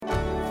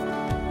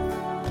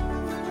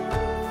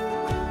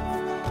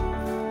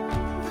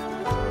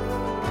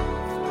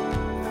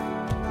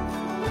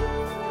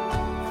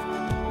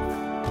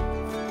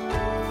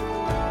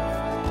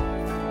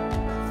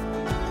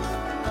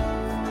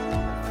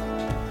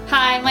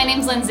Hi, my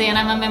name's Lindsay and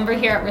I'm a member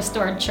here at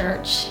Restored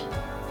Church.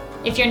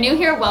 If you're new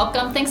here,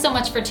 welcome. Thanks so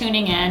much for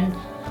tuning in.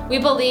 We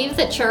believe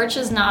that church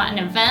is not an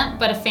event,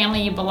 but a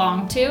family you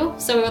belong to,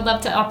 so we would love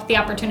to the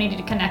opportunity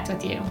to connect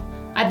with you.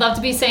 I'd love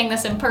to be saying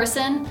this in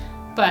person,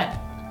 but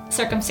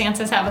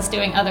circumstances have us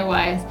doing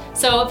otherwise.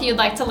 So if you'd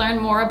like to learn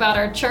more about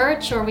our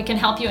church or we can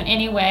help you in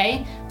any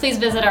way, please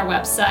visit our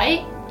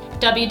website,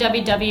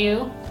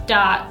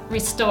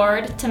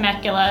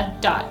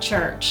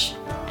 www.restoredtemecula.church,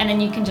 and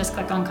then you can just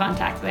click on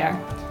contact there.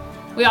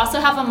 We also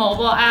have a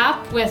mobile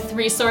app with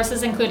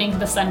resources including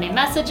the Sunday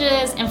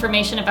messages,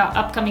 information about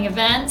upcoming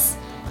events,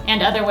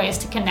 and other ways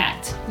to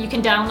connect. You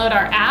can download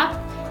our app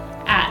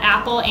at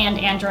Apple and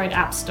Android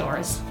app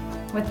stores.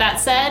 With that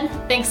said,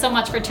 thanks so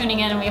much for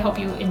tuning in and we hope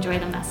you enjoy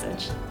the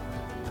message.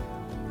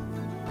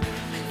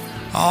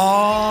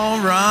 All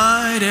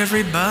right,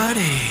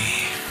 everybody.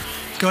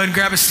 Go ahead and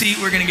grab a seat.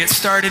 We're going to get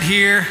started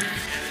here.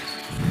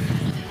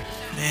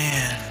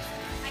 Man.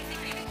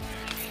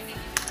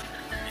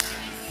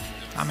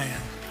 Amen.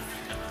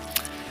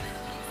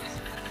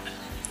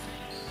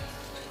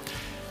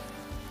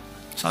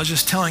 So I was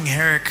just telling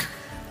Herrick,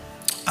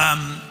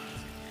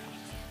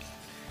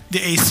 the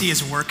AC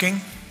is working. I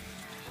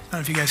don't know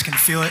if you guys can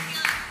feel it.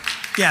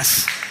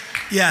 Yes,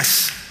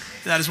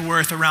 that is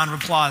worth a round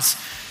of applause.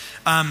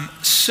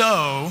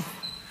 So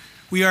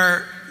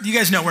you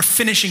guys know we're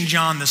finishing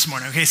John this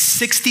morning, okay?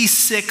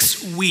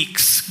 66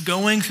 weeks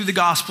going through the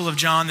Gospel of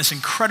John, this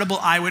incredible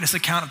eyewitness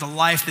account of the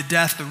life, the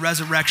death, the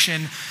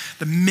resurrection,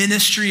 the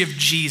ministry of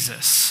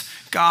Jesus,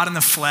 God in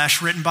the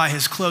flesh, written by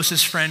his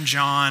closest friend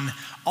John,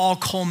 all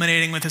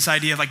culminating with this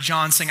idea of like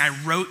John saying, I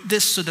wrote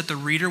this so that the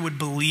reader would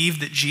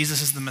believe that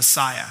Jesus is the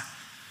Messiah,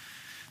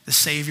 the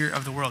Savior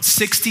of the world.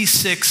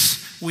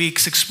 66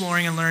 weeks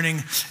exploring and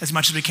learning as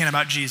much as we can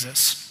about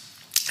Jesus.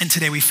 And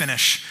today we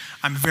finish.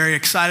 I'm very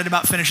excited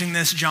about finishing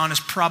this. John is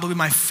probably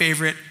my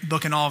favorite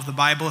book in all of the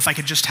Bible. If I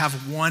could just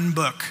have one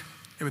book,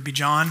 it would be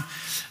John.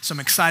 So I'm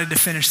excited to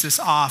finish this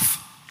off.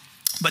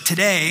 But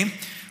today,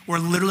 we're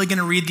literally going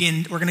to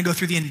we're going to go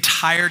through the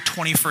entire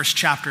 21st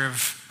chapter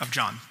of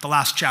John, the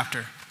last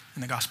chapter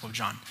in the Gospel of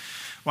John.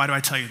 Why do I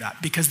tell you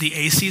that? Because the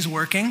AC is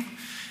working,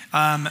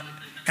 and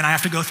I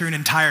have to go through an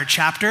entire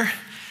chapter.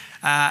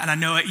 And I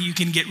know you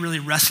can get really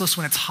restless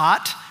when it's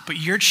hot, but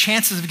your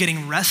chances of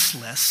getting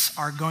restless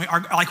are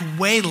like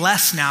way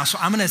less now. So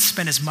I'm going to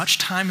spend as much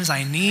time as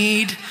I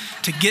need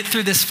to get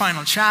through this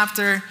final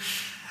chapter.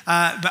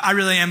 But I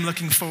really am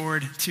looking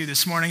forward to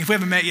this morning. If we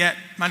haven't met yet,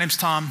 my name's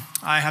Tom.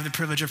 I have the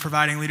privilege of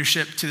providing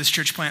leadership to this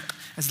church plant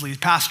as the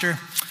lead pastor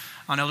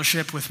on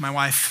eldership with my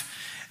wife,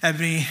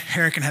 Ebony,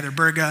 Herrick, and Heather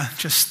Berga.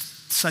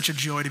 Just such a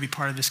joy to be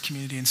part of this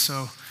community and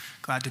so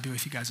glad to be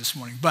with you guys this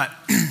morning. But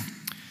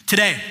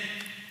today's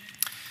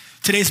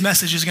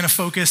message is going to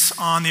focus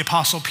on the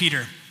Apostle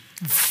Peter,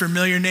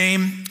 familiar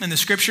name in the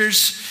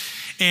scriptures.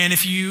 And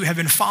if you have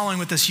been following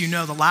with us, you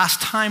know the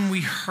last time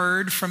we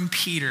heard from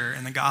Peter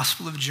in the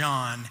Gospel of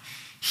John,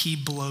 he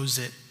blows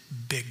it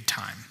big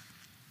time.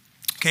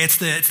 Okay, it's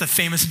the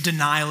famous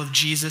denial of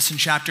Jesus in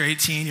chapter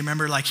 18. You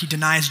remember, like he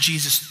denies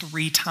Jesus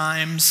 3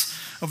 times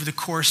over the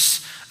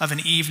course of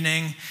an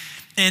evening.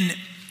 And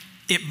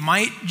it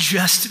might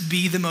just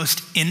be the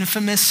most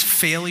infamous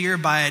failure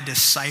by a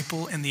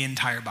disciple in the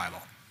entire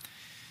Bible.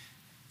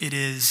 It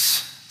is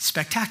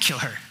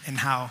spectacular in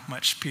how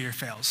much Peter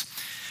fails.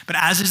 But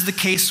as is the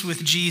case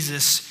with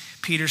Jesus,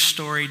 Peter's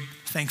story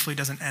thankfully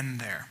doesn't end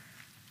there.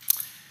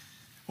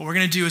 What we're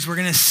going to do is we're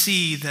going to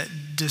see that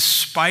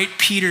despite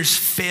Peter's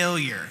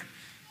failure,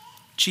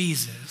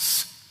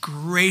 Jesus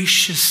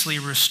graciously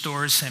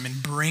restores him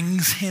and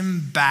brings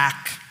him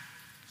back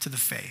to the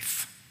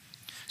faith.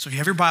 So if you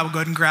have your Bible, go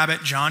ahead and grab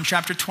it, John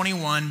chapter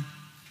 21.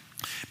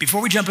 Before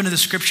we jump into the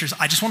scriptures,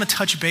 I just want to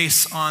touch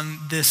base on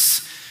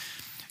this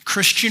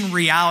Christian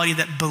reality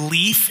that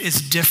belief is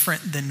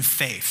different than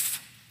faith.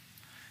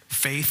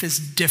 Faith is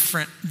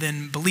different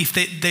than belief.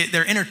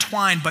 They're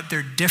intertwined, but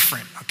they're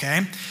different,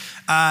 okay?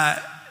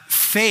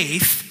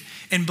 Faith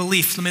and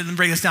belief, let me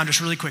break this down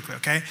just really quickly,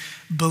 okay?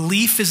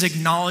 Belief is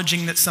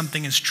acknowledging that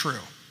something is true.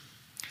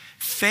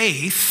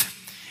 Faith,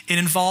 it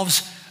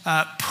involves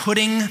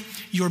putting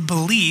your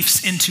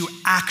beliefs into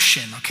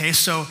action, okay?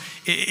 So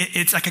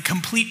it's like a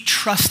complete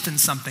trust in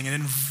something. It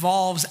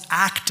involves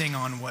acting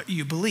on what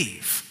you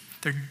believe.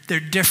 They're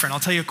different. I'll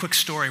tell you a quick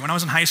story. When I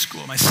was in high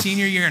school, my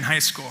senior year in high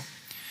school,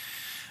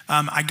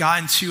 I got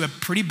into a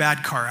pretty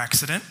bad car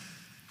accident.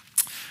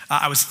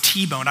 I was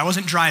T-boned. I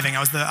wasn't driving.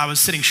 I was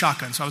sitting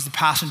shotgun, so I was the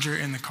passenger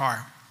in the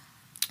car.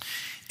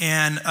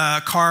 And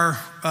a car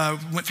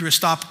went through a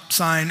stop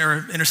sign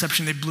or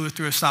intersection. They blew it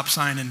through a stop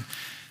sign and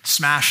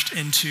smashed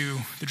into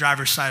the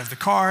driver's side of the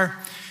car.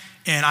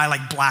 And I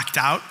like blacked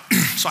out.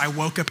 So I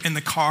woke up in the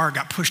car,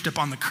 got pushed up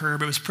on the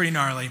curb. It was pretty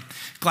gnarly.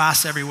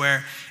 Glass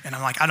everywhere. And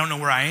I'm like, I don't know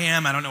where I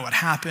am. I don't know what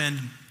happened.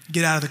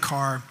 Get out of the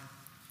car.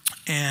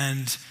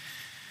 And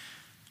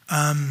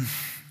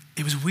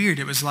it was weird.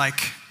 It was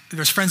like, there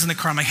was friends in the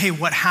car. I'm like, hey,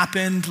 what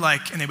happened?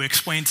 Like, and they would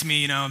explain to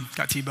me,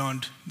 got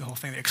T-boned, the whole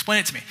thing. They explain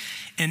it to me.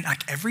 And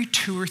like every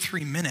 2 or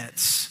 3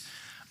 minutes,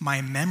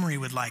 my memory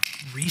would like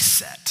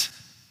reset.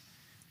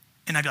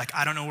 And I'd be like,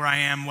 I don't know where I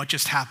am, what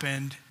just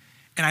happened?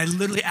 And I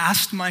literally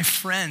asked my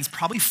friends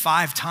probably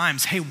 5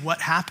 times, hey,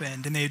 what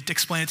happened? And they'd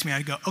explain it to me.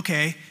 I'd go,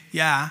 okay,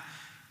 yeah.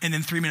 And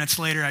then 3 minutes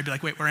later, I'd be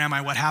like, wait, where am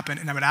I? What happened?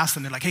 And I would ask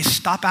them, they're like, hey,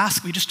 stop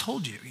asking, we just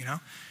told you, you know?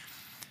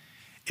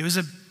 It was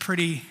a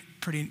pretty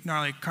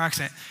gnarly car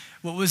accident.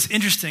 What was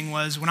interesting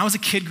was when I was a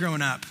kid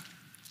growing up,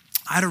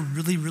 I had a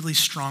really, really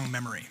strong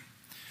memory.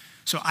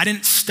 So I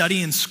didn't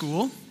study in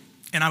school,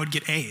 and I would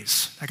get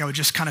A's. Like I would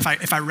just kind of,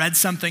 if I read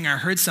something or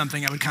heard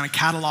something, I would kind of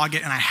catalog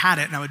it, and I had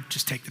it, and I would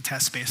just take the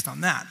test based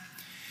on that.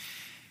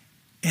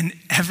 And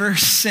ever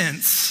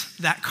since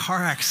that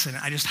car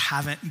accident, I just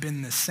haven't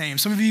been the same.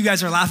 Some of you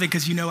guys are laughing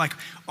because you know, like,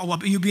 oh, well,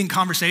 you'll be in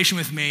conversation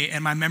with me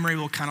and my memory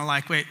will kind of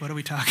like, wait, what are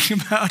we talking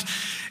about?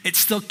 It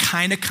still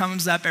kind of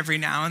comes up every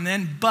now and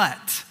then,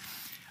 but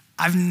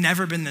I've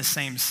never been the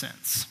same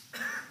since.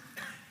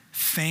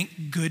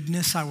 Thank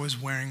goodness I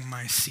was wearing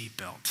my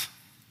seatbelt.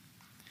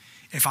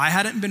 If I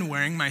hadn't been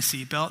wearing my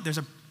seatbelt, there's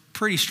a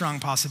pretty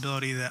strong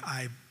possibility that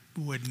I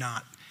would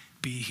not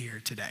be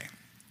here today.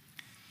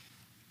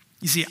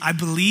 You see, I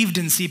believed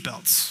in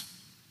seatbelts.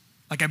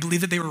 Like I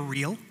believed that they were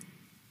real.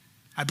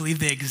 I believed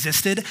they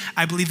existed.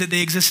 I believed that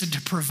they existed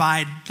to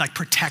provide like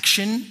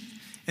protection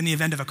in the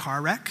event of a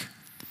car wreck.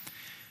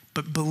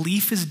 But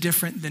belief is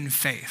different than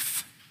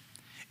faith.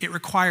 It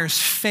requires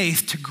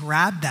faith to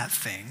grab that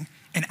thing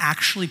and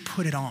actually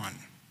put it on.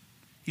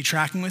 You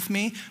tracking with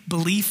me?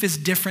 Belief is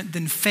different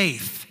than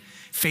faith.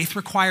 Faith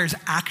requires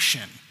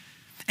action.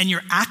 And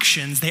your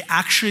actions, they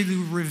actually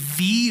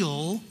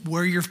reveal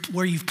where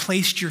you've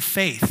placed your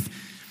faith.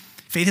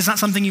 Faith is not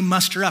something you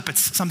muster up.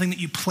 It's something that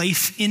you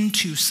place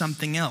into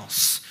something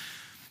else.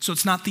 So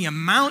it's not the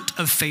amount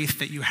of faith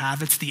that you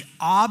have. It's the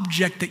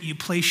object that you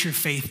place your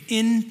faith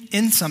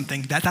in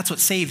something. That's what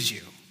saves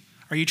you.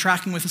 Are you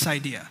tracking with this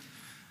idea?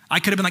 I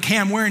could have been like, hey,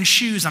 I'm wearing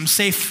shoes. I'm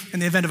safe in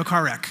the event of a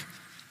car wreck.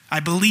 I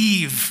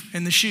believe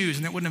in the shoes,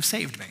 and it wouldn't have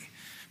saved me.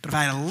 But if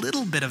I had a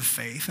little bit of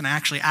faith and I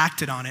actually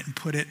acted on it and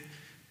put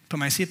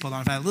my seatbelt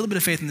on, if I had a little bit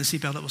of faith in the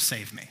seatbelt, it will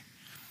save me.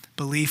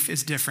 Belief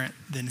is different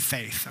than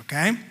faith,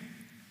 okay?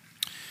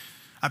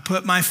 I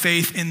put my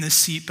faith in the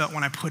seatbelt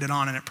when I put it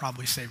on, and it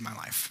probably saved my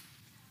life.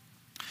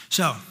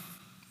 So,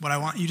 what I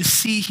want you to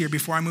see here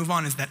before I move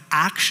on is that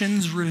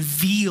actions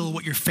reveal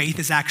what your faith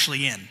is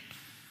actually in,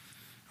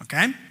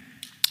 okay?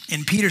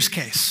 In Peter's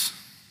case,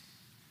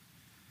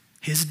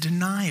 his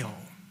denial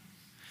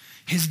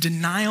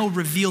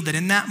revealed that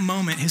in that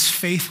moment, his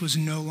faith was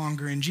no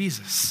longer in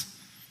Jesus.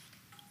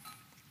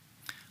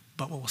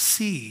 But what we'll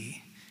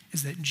see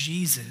is that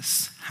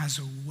Jesus has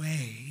a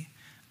way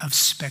of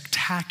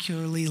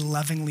spectacularly,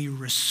 lovingly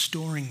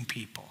restoring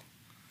people,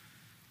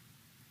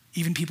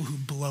 even people who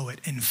blow it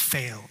and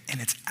fail, and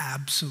it's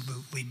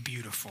absolutely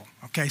beautiful.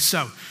 Okay,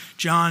 so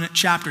John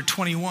chapter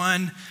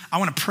 21. I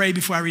want to pray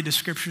before I read the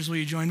scriptures. Will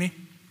you join me?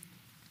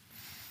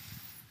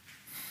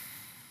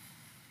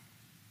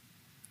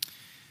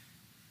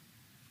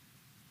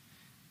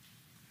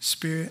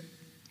 Spirit,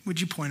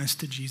 would you point us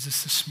to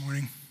Jesus this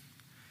morning?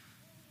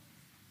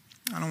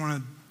 I don't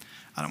want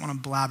to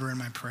blabber in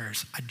my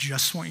prayers. I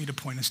just want you to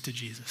point us to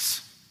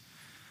Jesus.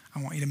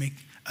 I want you to make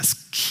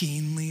us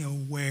keenly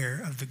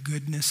aware of the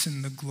goodness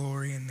and the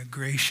glory and the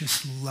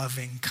gracious,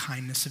 loving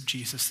kindness of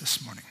Jesus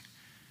this morning.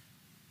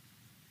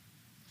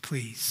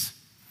 Please,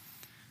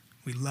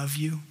 we love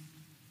you.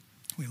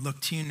 We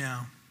look to you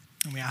now,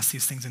 and we ask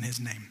these things in his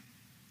name.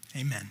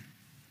 Amen.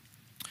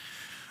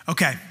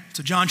 Okay,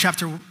 so John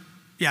chapter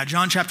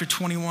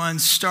 21,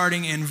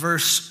 starting in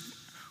verse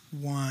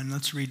 1.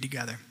 Let's read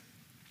together.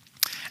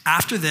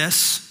 After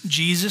this,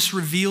 Jesus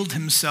revealed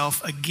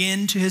himself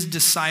again to his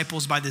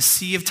disciples by the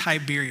Sea of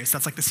Tiberias.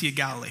 That's like the Sea of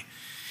Galilee.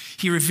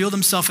 He revealed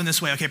himself in this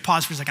way. Okay,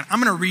 pause for a second.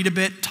 I'm going to read a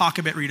bit, talk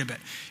a bit, read a bit.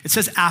 It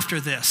says after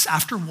this.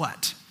 After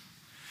what?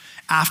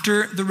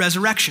 After the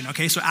resurrection.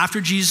 Okay, so after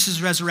Jesus'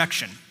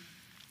 resurrection.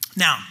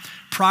 Now,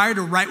 prior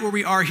to right where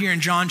we are here in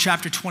John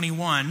chapter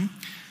 21,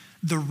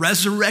 the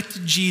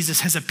resurrected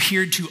Jesus has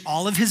appeared to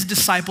all of his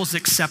disciples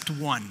except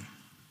one,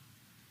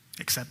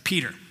 except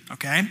Peter,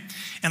 okay?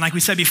 And like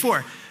we said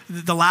before,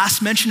 the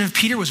last mention of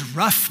Peter was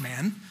rough,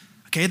 man.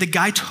 Okay, the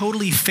guy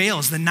totally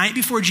fails. The night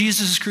before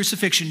Jesus'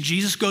 crucifixion,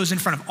 Jesus goes in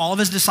front of all of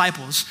his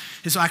disciples,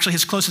 his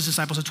closest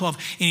disciples of 12,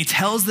 and he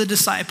tells the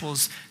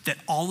disciples that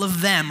all of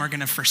them are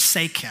gonna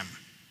forsake him.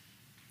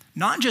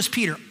 Not just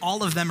Peter,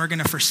 all of them are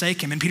gonna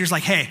forsake him. And Peter's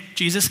like, hey,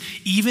 Jesus,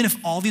 even if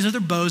all these other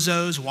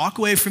bozos walk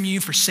away from you,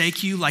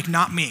 forsake you, like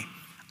not me,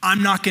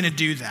 I'm not gonna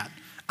do that.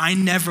 I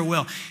never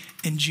will.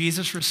 And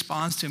Jesus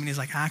responds to him and he's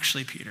like,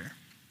 actually, Peter,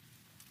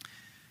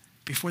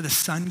 before the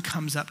sun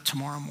comes up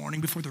tomorrow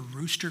morning, before the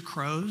rooster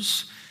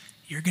crows,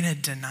 you're gonna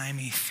deny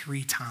me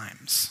 3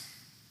 times.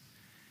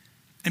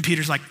 And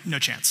Peter's like, no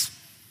chance.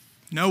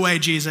 No way,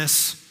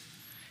 Jesus.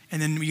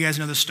 And then you guys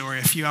know the story.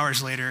 A few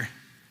hours later,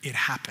 it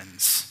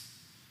happens.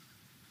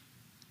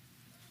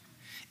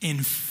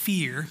 In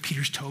fear,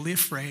 Peter's totally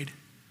afraid.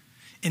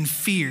 In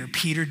fear,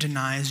 Peter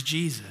denies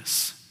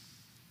Jesus.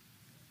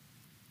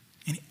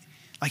 And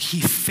Like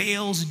he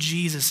fails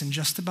Jesus in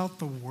just about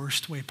the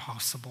worst way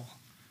possible.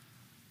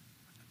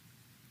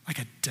 Like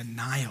a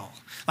denial.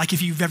 Like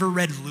if you've ever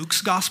read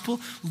Luke's gospel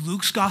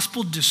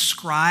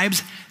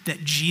describes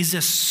that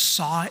Jesus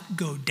saw it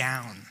go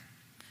down.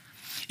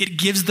 It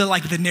gives the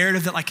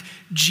narrative that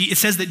it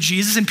says that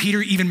Jesus and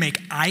Peter even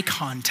make eye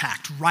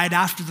contact right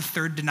after the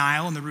third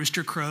denial and the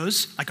rooster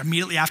crows. Like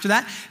immediately after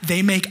that,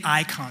 they make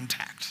eye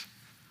contact.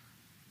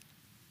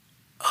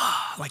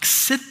 Like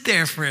sit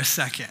there for a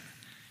second.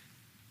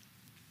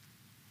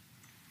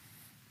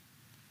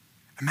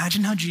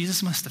 Imagine how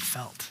Jesus must have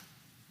felt.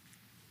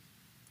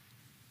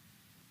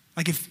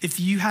 Like if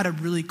you had a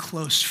really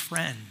close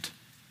friend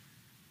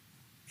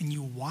and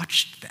you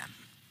watched them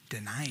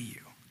deny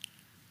you.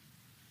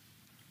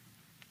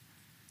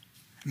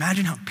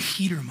 Imagine how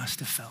Peter must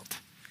have felt.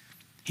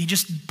 He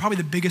just, probably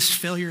the biggest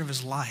failure of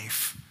his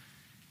life.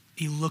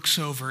 He looks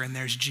over and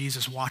there's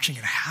Jesus watching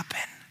it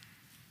happen.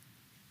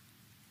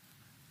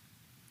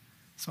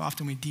 So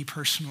often we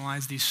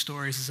depersonalize these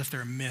stories as if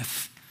they're a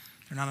myth.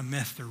 They're not a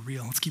myth, they're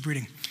real. Let's keep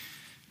reading.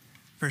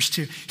 Verse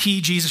 2,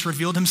 he, Jesus,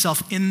 revealed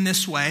himself in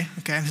this way,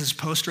 okay, this is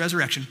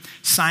post-resurrection.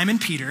 Simon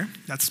Peter,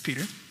 that's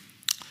Peter,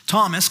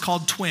 Thomas,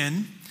 called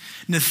twin,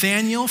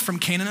 Nathanael from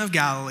Cana of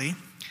Galilee,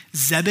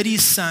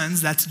 Zebedee's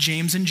sons, that's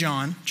James and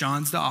John,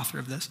 John's the author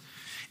of this,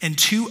 and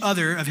two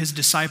other of his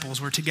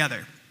disciples were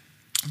together.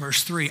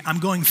 Verse 3, I'm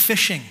going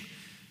fishing,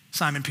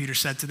 Simon Peter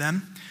said to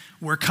them.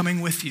 We're coming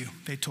with you,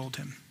 they told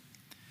him.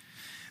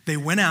 They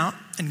went out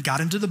and got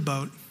into the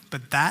boat,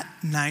 but that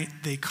night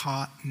they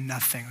caught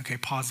nothing. Okay,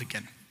 pause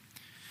again.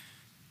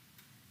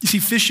 You see,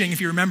 fishing,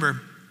 if you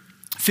remember,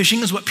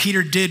 fishing is what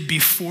Peter did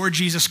before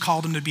Jesus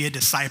called him to be a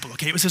disciple,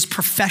 okay? It was his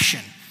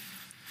profession.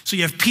 So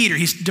you have Peter,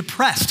 he's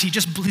depressed.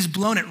 He's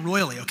blown it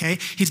royally, okay?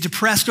 He's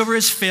depressed over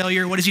his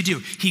failure. What does he do?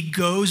 He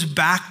goes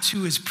back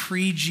to his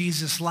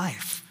pre-Jesus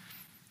life.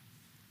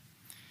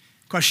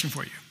 Question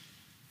for you.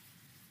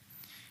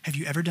 Have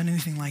you ever done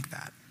anything like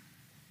that?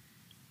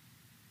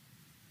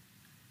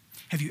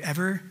 Have you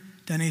ever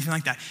done anything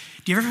like that?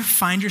 Do you ever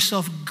find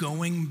yourself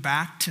going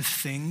back to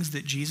things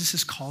that Jesus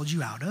has called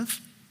you out of?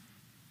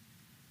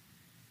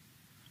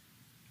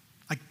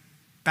 Like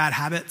bad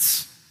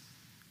habits,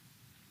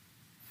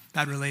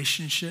 bad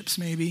relationships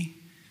maybe?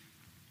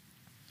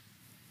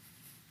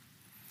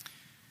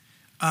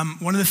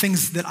 One of the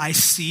things that I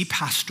see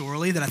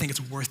pastorally that I think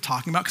it's worth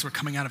talking about because we're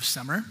coming out of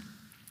summer,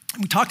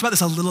 we talked about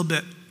this a little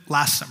bit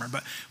last summer,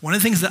 but one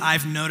of the things that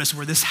I've noticed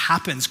where this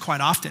happens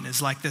quite often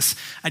is like this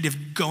idea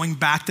of going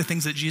back to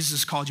things that Jesus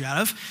has called you out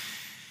of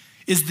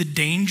is the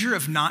danger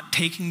of not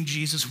taking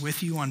Jesus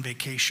with you on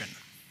vacation.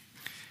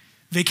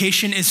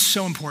 Vacation is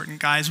so important,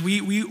 guys.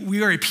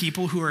 We are a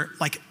people who are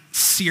like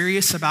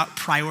serious about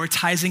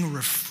prioritizing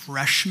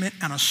refreshment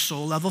on a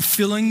soul level,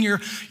 filling your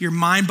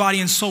mind, body,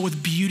 and soul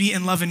with beauty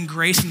and love and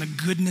grace and the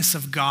goodness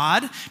of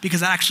God,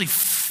 because that actually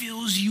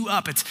fills you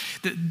up. It's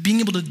being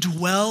able to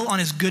dwell on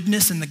his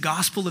goodness and the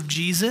gospel of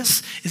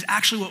Jesus is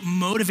actually what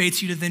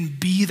motivates you to then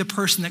be the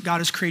person that God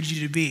has created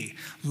you to be.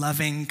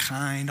 Loving,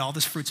 kind, all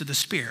these fruits of the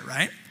Spirit,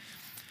 right?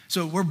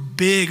 So we're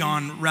big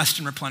on rest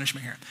and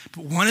replenishment here.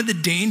 But one of the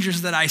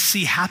dangers that I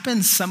see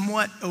happen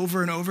somewhat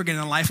over and over again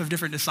in the life of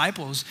different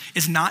disciples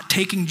is not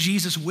taking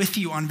Jesus with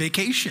you on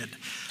vacation.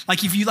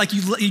 Like if you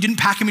didn't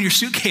pack him in your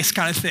suitcase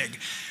kind of thing,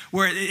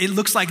 where it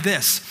looks like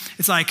this.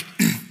 It's like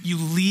you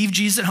leave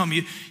Jesus at home,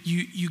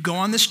 you go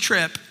on this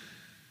trip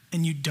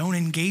and you don't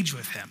engage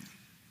with him.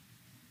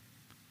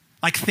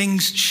 Like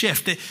things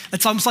shift.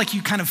 It's almost like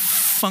you kind of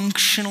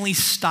functionally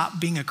stop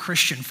being a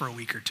Christian for a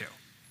week or two.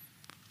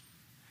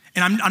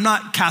 And I'm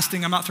not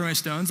throwing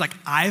stones. Like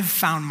I've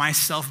found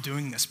myself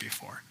doing this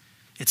before.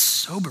 It's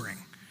sobering.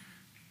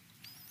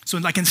 So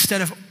like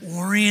instead of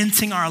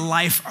orienting our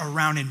life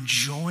around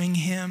enjoying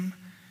him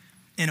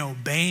and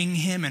obeying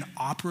him and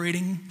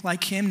operating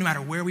like him, no matter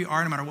where we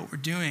are, no matter what we're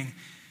doing,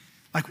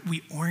 like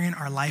we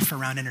orient our life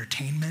around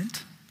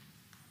entertainment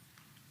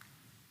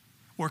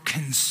or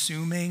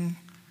consuming.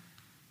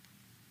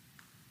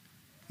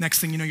 Next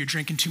thing you know, you're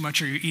drinking too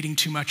much or you're eating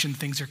too much and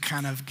things are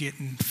kind of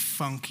getting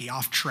funky,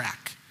 off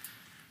track.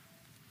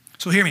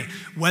 So hear me,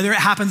 whether it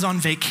happens on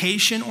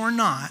vacation or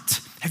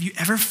not, have you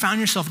ever found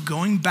yourself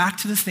going back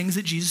to the things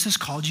that Jesus has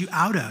called you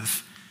out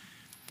of?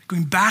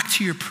 Going back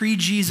to your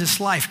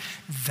pre-Jesus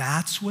life.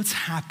 That's what's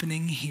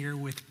happening here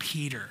with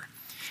Peter.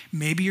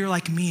 Maybe you're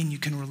like me and you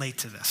can relate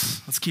to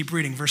this. Let's keep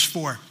reading, verse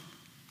 4.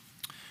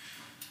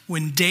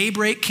 When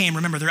daybreak came,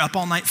 remember they're up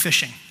all night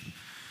fishing.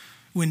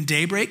 When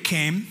daybreak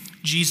came,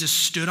 Jesus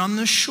stood on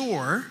the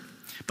shore,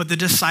 but the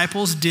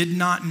disciples did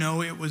not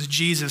know it was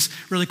Jesus.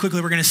 Really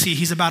quickly, we're going to see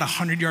he's about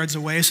 100 yards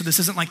away. So this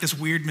isn't like this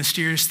weird,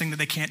 mysterious thing that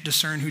they can't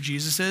discern who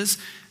Jesus is.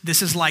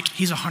 This is like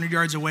he's 100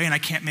 yards away and I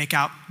can't make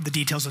out the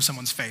details of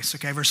someone's face.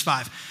 Okay, verse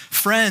 5.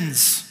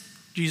 Friends,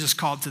 Jesus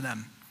called to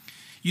them.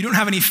 You don't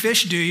have any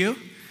fish, do you?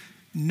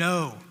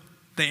 No,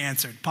 they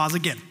answered. Pause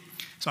again.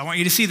 So I want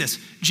you to see this.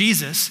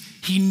 Jesus,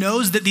 he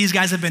knows that these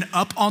guys have been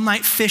up all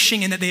night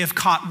fishing and that they have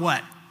caught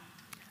what?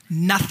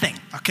 Nothing,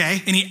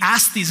 okay? And he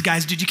asked these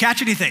guys, did you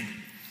catch anything?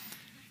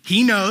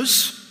 He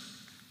knows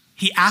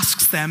He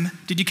asks them,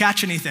 did you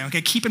catch anything?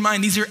 Okay, keep in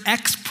mind, these are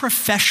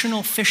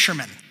ex-professional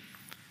fishermen.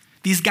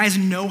 These guys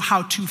know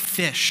how to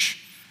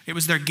fish. It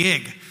was their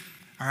gig,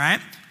 all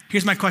right?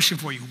 Here's my question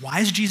for you.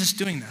 Why is Jesus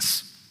doing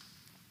this?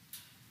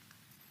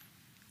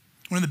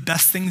 One of the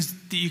best things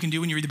that you can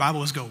do when you read the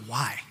Bible is go,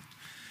 why?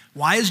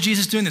 Why is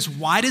Jesus doing this?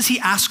 Why does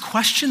he ask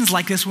questions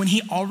like this when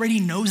he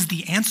already knows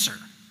the answer?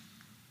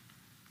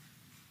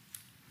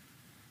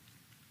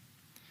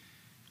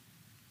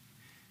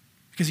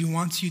 Because he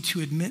wants you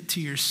to admit to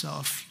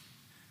yourself,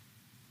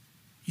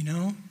 you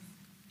know,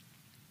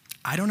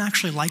 I don't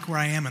actually like where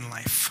I am in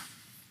life.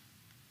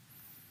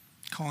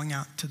 Calling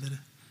out to the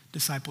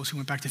disciples who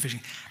went back to fishing.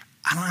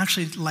 I don't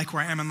actually like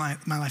where I am in my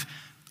life.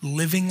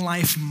 Living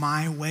life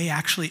my way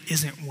actually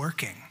isn't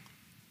working.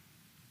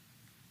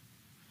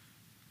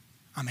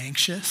 I'm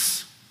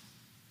anxious.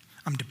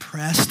 I'm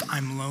depressed.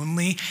 I'm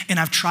lonely. And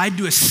I've tried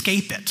to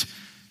escape it.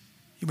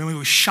 When we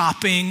were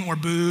shopping or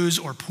booze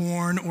or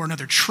porn or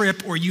another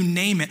trip or you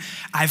name it,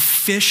 I've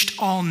fished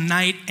all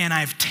night and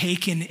I've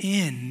taken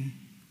in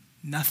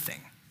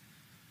nothing.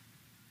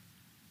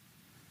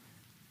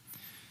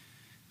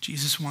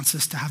 Jesus wants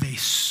us to have a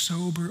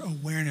sober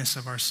awareness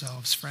of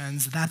ourselves,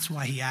 friends. That's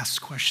why he asks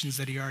questions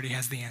that he already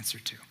has the answer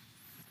to.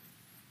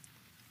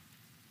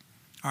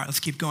 All right, let's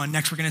keep going.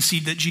 Next, we're going to see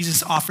that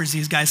Jesus offers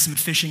these guys some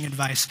fishing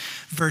advice.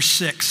 Verse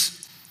 6.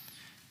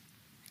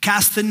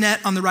 Cast the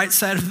net on the right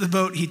side of the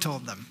boat, he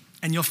told them,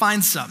 and you'll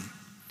find some.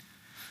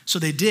 So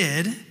they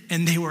did,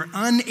 and they were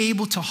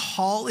unable to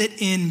haul it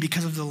in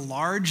because of the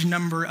large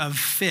number of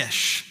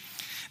fish.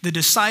 The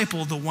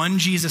disciple, the one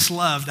Jesus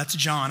loved, that's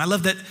John. I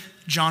love that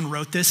John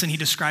wrote this, and he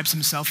describes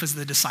himself as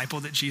the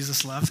disciple that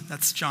Jesus loved.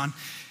 That's John.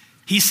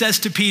 He says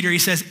to Peter, he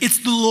says,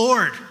 it's the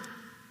Lord.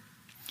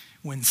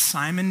 When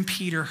Simon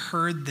Peter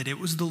heard that it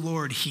was the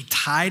Lord, he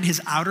tied his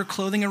outer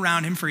clothing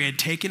around him, for he had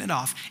taken it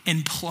off,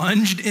 and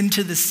plunged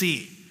into the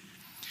sea.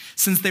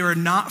 Since they were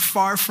not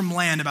far from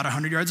land, about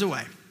 100 yards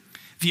away,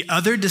 the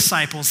other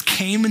disciples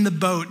came in the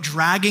boat,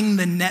 dragging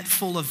the net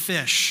full of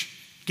fish.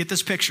 Get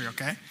this picture,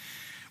 okay?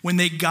 When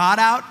they got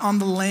out on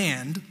the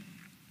land,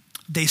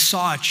 they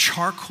saw a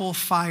charcoal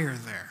fire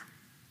there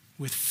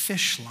with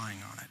fish lying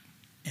on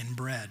it and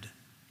bread.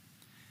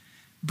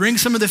 Bring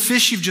some of the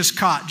fish you've just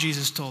caught,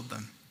 Jesus told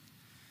them.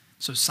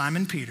 So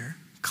Simon Peter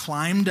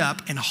climbed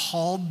up and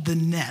hauled the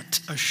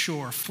net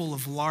ashore full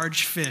of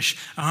large fish,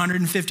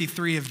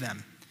 153 of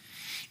them.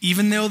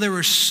 Even though there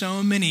were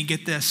so many,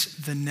 get this,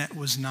 the net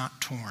was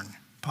not torn.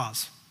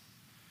 Pause.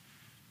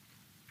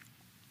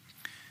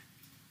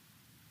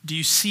 Do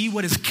you see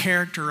what is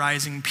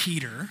characterizing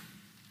Peter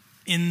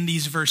in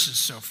these verses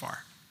so far?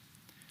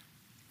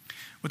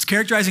 What's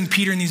characterizing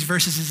Peter in these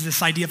verses is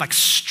this idea of like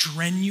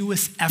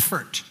strenuous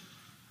effort,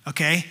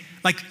 okay?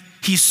 Like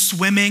he's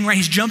swimming, right?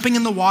 He's jumping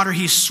in the water,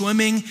 he's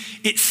swimming.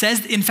 It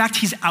says, in fact,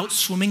 he's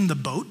outswimming the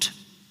boat.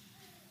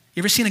 You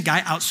ever seen a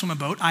guy outswim a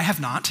boat? I have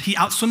not. He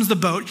outswims the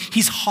boat.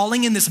 He's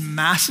hauling in this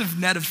massive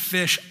net of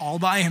fish all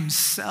by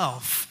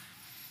himself.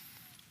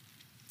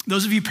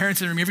 Those of you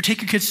parents in the room, you ever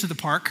take your kids to the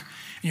park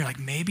and you're like,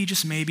 maybe,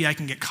 just maybe I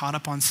can get caught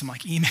up on some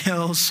like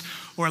emails,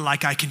 or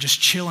like I can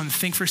just chill and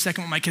think for a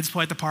second when my kids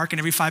play at the park, and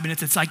every 5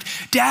 minutes it's like,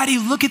 Daddy,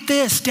 look at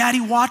this.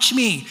 Daddy, watch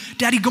me.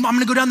 Daddy, I'm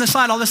gonna go down the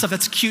slide, all this stuff.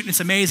 That's cute and it's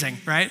amazing,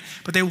 right?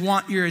 But they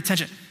want your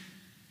attention.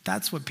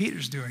 That's what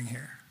Peter's doing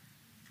here.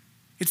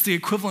 It's the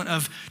equivalent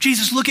of,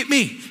 Jesus, look at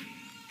me.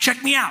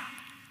 Check me out.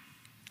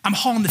 I'm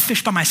hauling the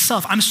fish by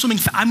myself. I'm swimming.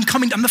 I'm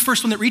the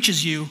first one that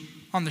reaches you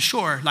on the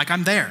shore. Like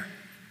I'm there.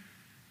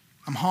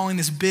 I'm hauling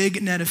this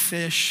big net of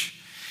fish.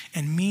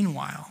 And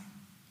meanwhile,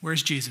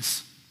 where's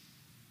Jesus?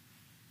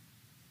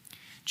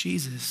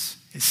 Jesus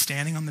is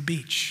standing on the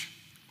beach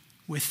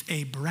with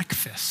a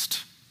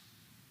breakfast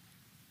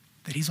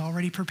that he's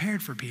already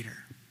prepared for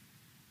Peter.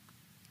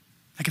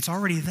 Like it's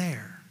already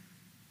there.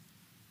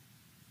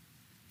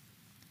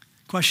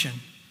 Question.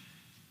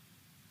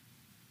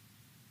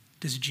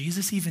 Does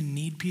Jesus even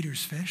need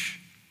Peter's fish?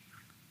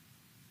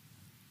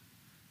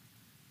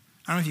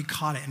 I don't know if you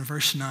caught it in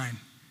verse 9.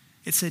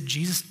 It said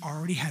Jesus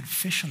already had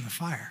fish on the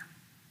fire.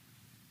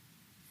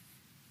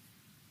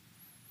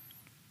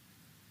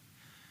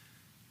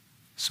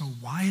 So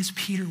why is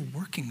Peter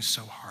working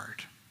so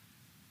hard?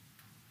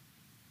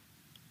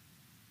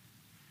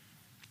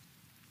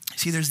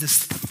 See, there's this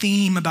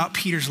theme about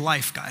Peter's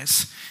life,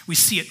 guys. We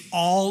see it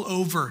all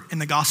over in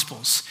the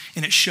Gospels,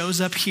 and it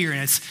shows up here, and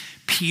it's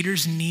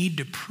Peter's need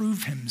to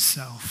prove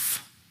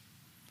himself.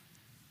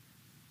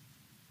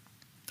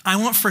 I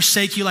won't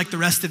forsake you like the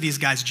rest of these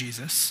guys,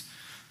 Jesus.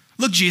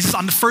 Look, Jesus,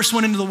 I'm the first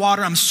one into the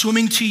water. I'm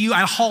swimming to you.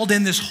 I hauled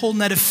in this whole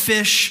net of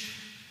fish.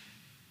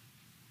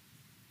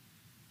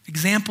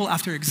 Example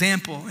after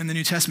example in the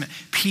New Testament.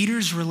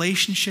 Peter's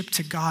relationship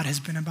to God has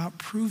been about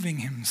proving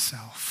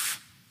himself,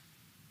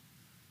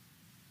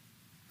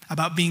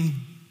 about being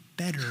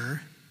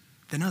better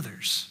than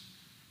others.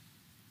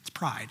 It's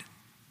pride.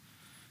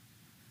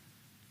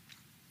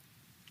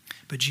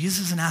 But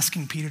Jesus isn't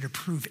asking Peter to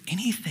prove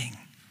anything.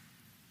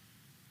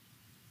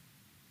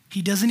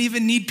 He doesn't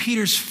even need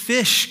Peter's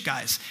fish,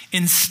 guys.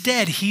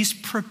 Instead, he's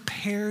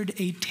prepared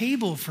a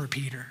table for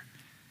Peter.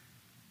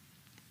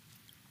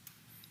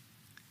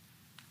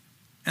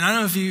 And I don't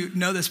know if you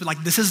know this,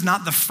 but this is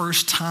not the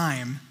first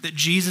time that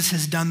Jesus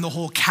has done the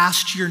whole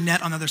cast your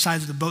net on the other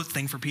sides of the boat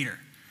thing for Peter.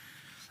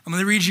 I'm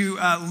going to read you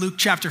Luke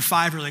chapter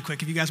 5 really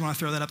quick, if you guys want to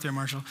throw that up there,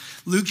 Marshall.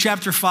 Luke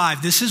chapter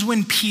 5. This is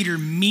when Peter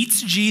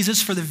meets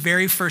Jesus for the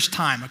very first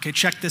time. Okay,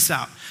 check this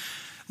out.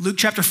 Luke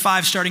chapter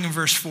 5, starting in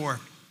verse 4.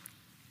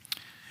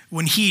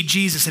 When he,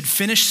 Jesus, had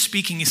finished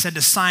speaking, he said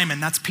to Simon,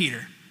 that's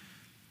Peter,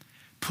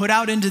 "Put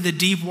out into the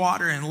deep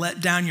water and let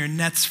down your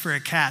nets for a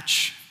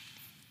catch."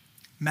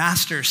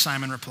 "Master,"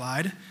 Simon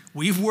replied,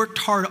 "we've worked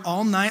hard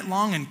all night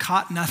long and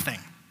caught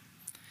nothing.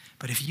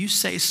 But if you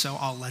say so,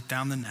 I'll let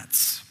down the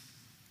nets."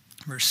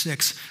 Verse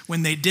 6,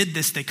 when they did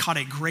this, they caught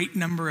a great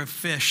number of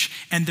fish,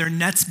 and their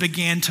nets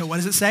began to, what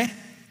does it say?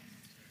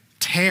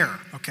 Tear,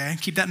 okay?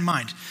 Keep that in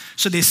mind.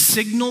 So they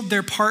signaled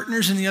their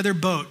partners in the other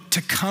boat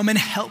to come and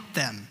help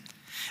them.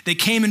 They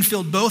came and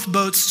filled both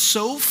boats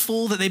so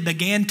full that they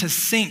began to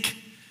sink.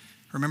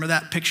 Remember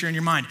that picture in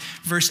your mind.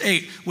 Verse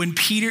 8, when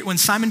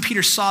Simon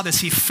Peter saw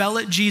this, he fell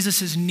at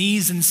Jesus'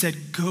 knees and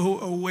said,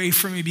 "Go away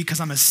from me because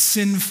I'm a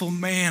sinful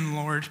man,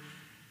 Lord."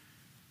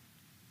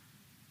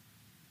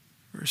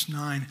 Verse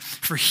 9,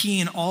 for he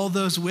and all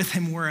those with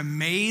him were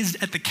amazed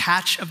at the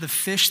catch of the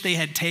fish they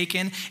had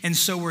taken, and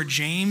so were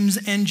James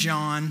and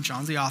John,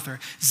 John's the author,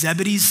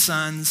 Zebedee's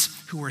sons,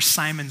 who were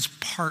Simon's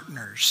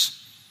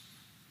partners.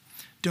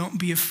 "Don't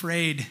be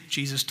afraid,"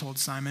 Jesus told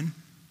Simon.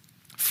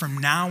 "From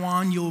now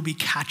on, you will be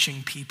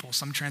catching people."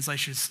 Some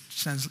translations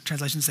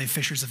say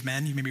fishers of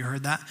men. You maybe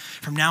heard that.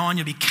 From now on,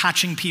 you'll be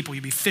catching people.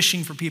 You'll be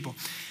fishing for people.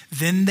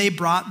 Then they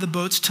brought the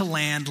boats to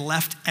land,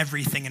 left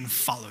everything, and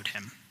followed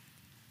him.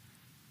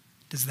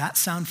 Does that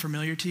sound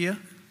familiar to you?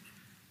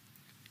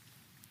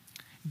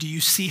 Do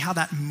you see how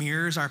that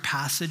mirrors our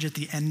passage at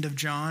the end of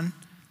John?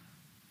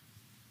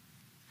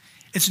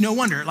 It's no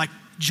wonder,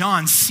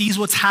 John sees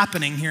what's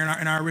happening here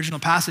in our original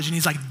passage, and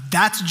he's like,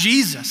 that's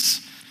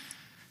Jesus.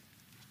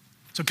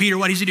 So Peter,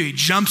 what does he do? He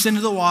jumps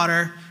into the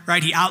water,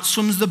 right? He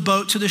outswims the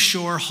boat to the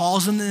shore,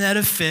 hauls in the net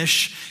of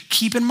fish.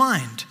 Keep in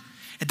mind,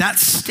 at that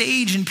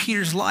stage in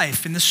Peter's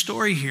life, in the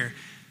story here,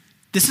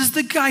 this is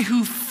the guy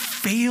who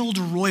failed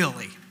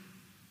royally.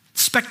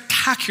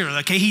 Spectacular,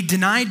 okay? He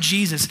denied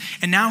Jesus,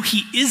 and now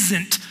he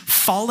isn't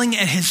falling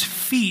at his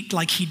feet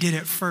like he did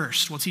at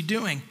first. What's he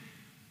doing?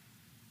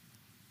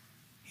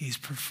 He's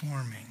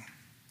performing.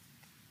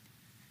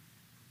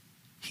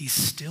 He's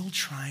still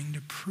trying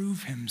to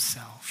prove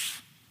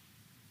himself.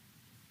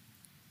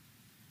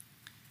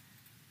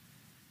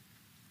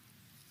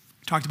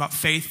 Talked about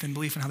faith and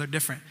belief and how they're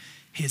different.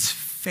 His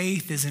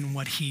faith is in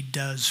what he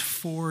does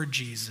for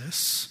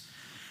Jesus,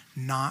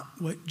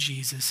 not what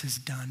Jesus has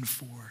done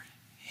for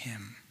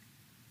him.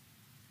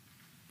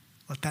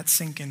 Let that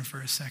sink in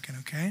for a second,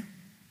 okay?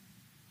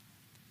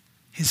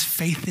 His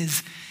faith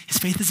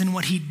is in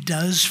what he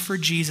does for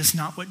Jesus,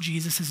 not what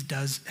Jesus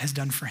has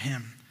done for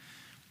him.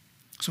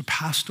 So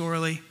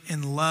pastorally,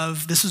 in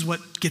love, this is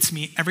what gets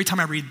me every time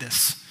I read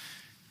this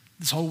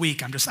whole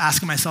week. I'm just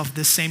asking myself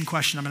this same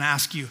question. I'm going to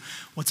ask you,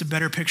 what's a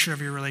better picture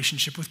of your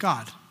relationship with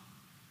God?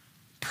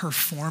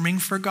 Performing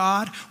for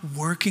God,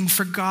 working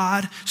for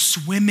God,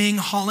 swimming,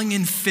 hauling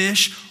in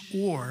fish,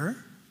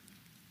 or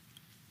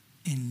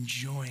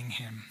enjoying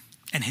him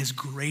and his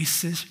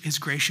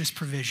gracious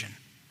provision?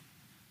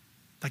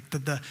 Like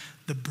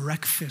the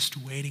breakfast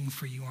waiting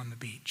for you on the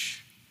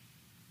beach.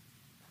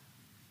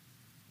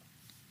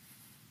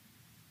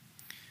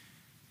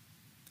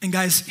 And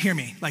guys, hear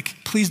me.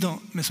 Please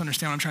don't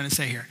misunderstand what I'm trying to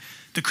say here.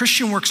 The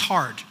Christian works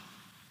hard.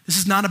 This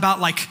is not about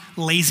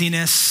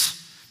laziness.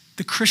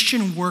 The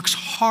Christian works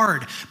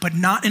hard, but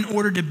not in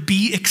order to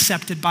be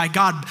accepted by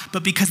God,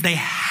 but because they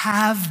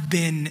have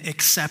been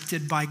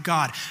accepted by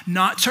God.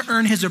 Not to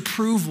earn his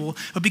approval,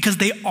 but because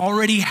they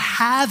already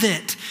have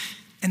it,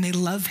 and they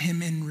love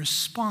him in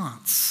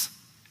response.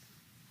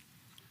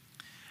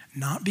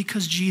 Not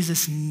because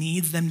Jesus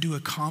needs them to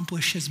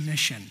accomplish his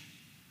mission,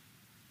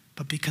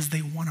 but because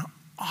they want to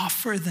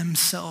offer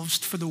themselves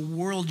for the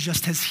world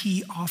just as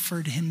he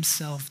offered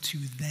himself to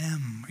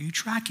them. Are you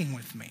tracking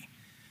with me?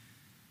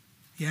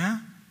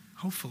 Yeah?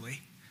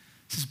 Hopefully.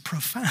 This is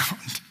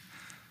profound.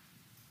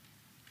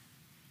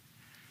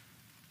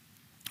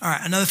 All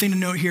right, another thing to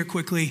note here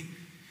quickly.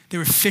 They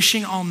were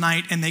fishing all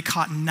night and they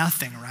caught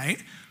nothing,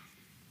 right?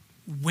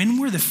 When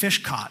were the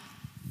fish caught?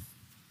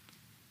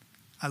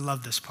 I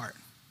love this part.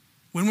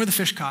 When were the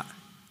fish caught?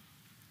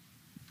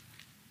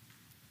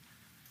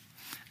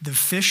 The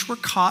fish were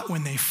caught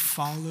when they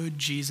followed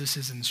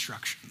Jesus'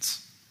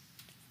 instructions.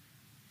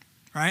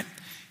 Right?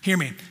 Hear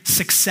me.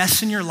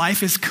 Success in your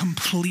life is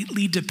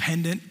completely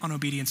dependent on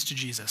obedience to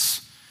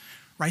Jesus.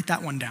 Write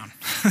that one down.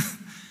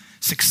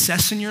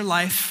 Success in your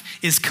life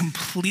is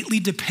completely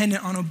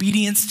dependent on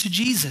obedience to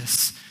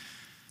Jesus.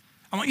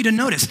 I want you to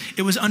notice,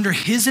 it was under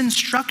his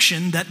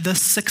instruction that the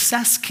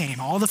success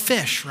came, all the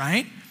fish,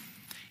 right?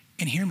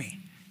 And hear me,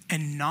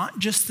 and not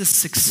just the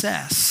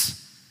success,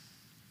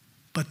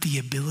 but the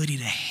ability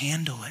to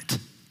handle it.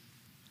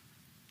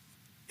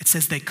 It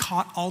says they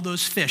caught all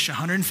those fish,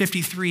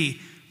 153,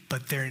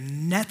 but their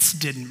nets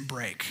didn't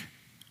break.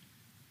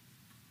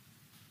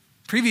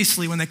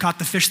 Previously, when they caught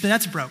the fish, the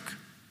nets broke.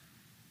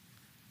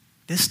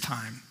 This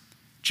time,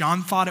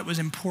 John thought it was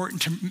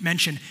important to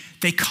mention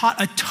they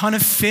caught a ton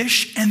of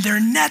fish and their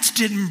nets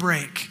didn't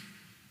break.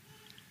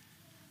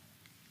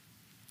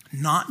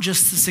 Not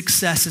just the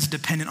success is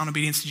dependent on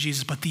obedience to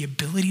Jesus, but the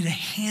ability to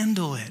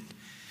handle it.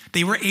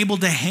 They were able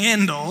to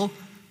handle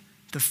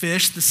the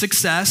fish, the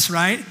success,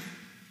 right?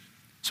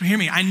 So hear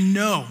me, I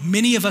know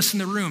many of us in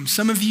the room,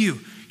 some of you,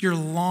 you're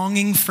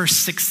longing for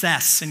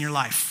success in your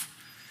life.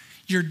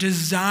 You're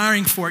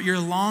desiring for it, you're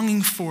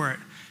longing for it,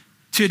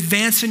 to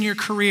advance in your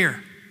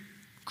career.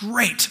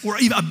 Great, or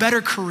even a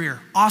better career,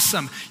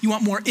 awesome. You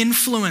want more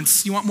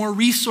influence, you want more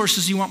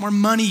resources, you want more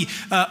money,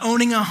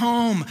 owning a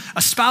home,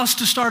 a spouse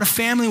to start a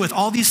family with,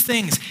 all these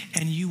things,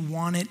 and you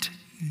want it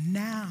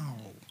now,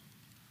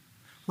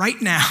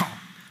 right now.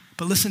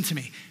 But listen to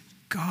me,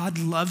 God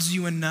loves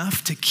you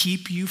enough to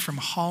keep you from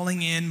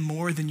hauling in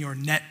more than your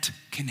net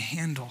can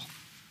handle.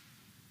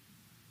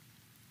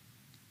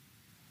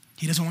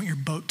 He doesn't want your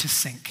boat to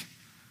sink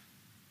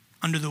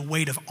under the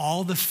weight of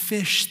all the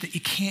fish that you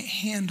can't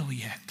handle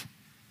yet.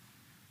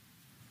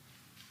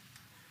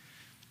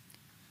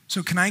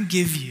 So can I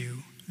give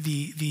you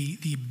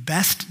the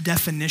best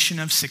definition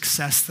of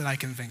success that I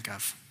can think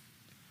of?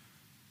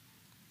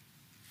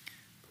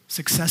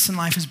 Success in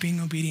life is being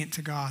obedient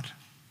to God.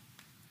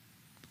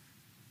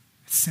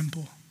 It's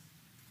simple.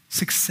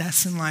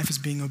 Success in life is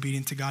being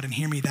obedient to God. And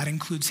hear me, that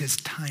includes his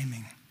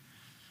timing.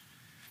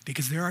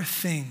 Because there are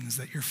things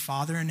that your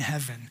Father in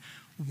heaven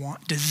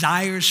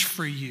desires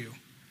for you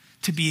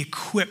to be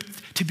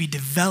equipped, to be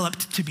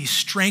developed, to be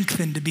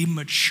strengthened, to be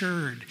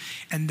matured.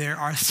 And there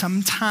are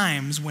some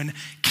times when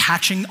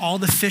catching all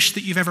the fish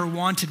that you've ever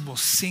wanted will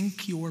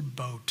sink your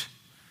boat.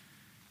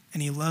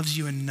 And he loves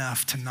you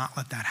enough to not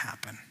let that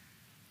happen.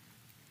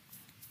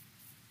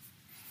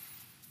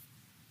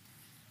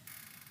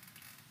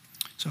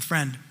 So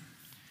friend,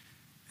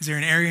 is there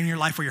an area in your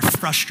life where you're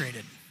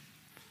frustrated?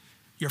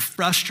 You're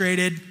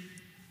frustrated.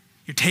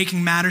 You're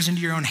taking matters into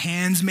your own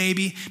hands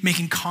maybe,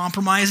 making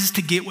compromises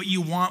to get what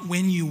you want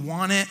when you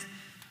want it,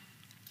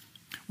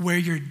 where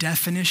your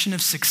definition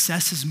of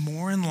success is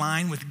more in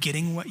line with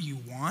getting what you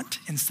want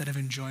instead of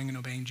enjoying and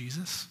obeying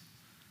Jesus?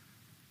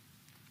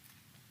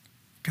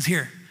 Because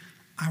here,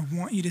 I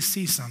want you to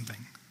see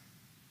something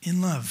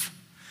in love.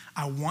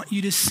 I want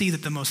you to see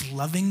that the most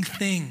loving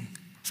thing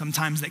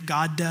sometimes that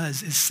God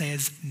does is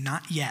says,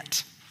 not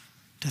yet,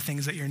 to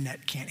things that your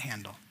net can't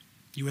handle.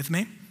 You with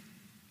me?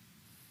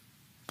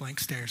 Blank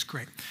stares,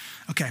 great.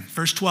 Okay,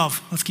 verse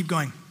 12, let's keep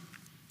going.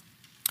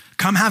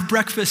 Come have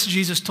breakfast,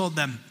 Jesus told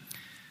them.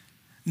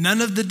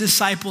 None of the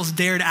disciples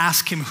dared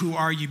ask him, who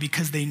are you?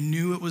 Because they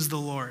knew it was the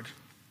Lord.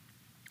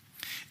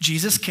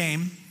 Jesus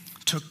came,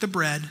 took the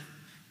bread,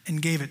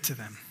 and gave it to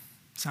them.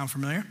 Sound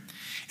familiar?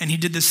 And he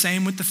did the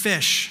same with the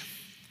fish.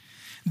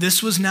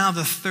 This was now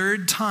the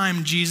third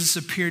time Jesus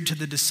appeared to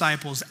the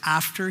disciples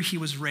after he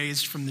was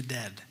raised from the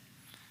dead.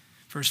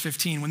 Verse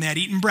 15, when they had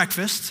eaten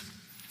breakfast,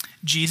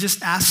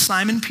 Jesus asked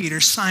Simon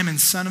Peter, Simon,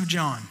 son of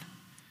John,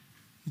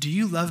 do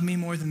you love me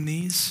more than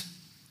these?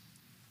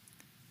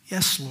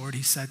 Yes, Lord,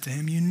 he said to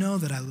him, you know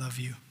that I love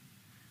you.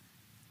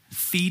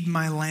 Feed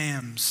my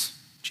lambs,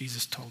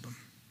 Jesus told him.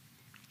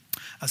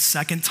 A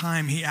second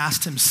time he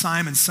asked him,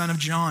 Simon, son of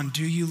John,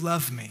 do you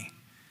love me?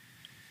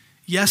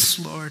 Yes,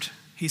 Lord,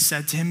 he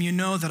said to him, you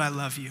know that I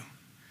love you.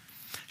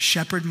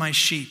 Shepherd my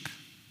sheep,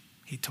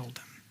 he told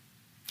him.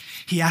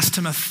 He asked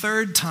him a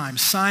third time,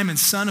 Simon,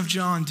 son of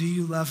John, do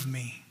you love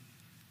me?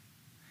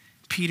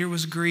 Peter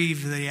was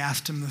grieved that he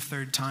asked him the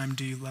third time,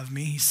 do you love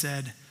me? He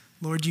said,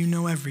 Lord, you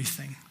know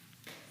everything.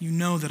 You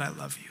know that I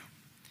love you.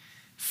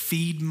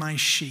 Feed my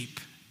sheep,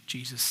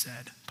 Jesus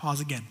said.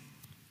 Pause again.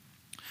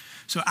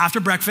 So after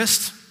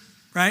breakfast,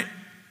 right,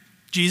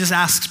 Jesus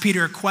asks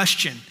Peter a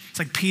question. It's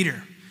like,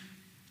 Peter,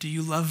 do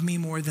you love me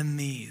more than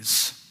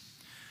these?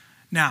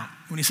 Now,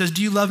 when he says,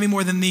 do you love me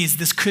more than these,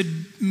 this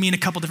could mean a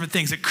couple different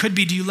things. It could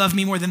be, do you love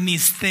me more than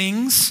these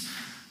things,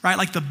 right?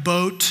 Like the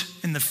boat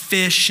and the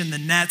fish and the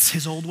nets,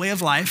 his old way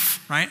of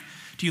life, right?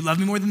 Do you love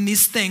me more than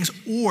these things?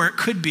 Or it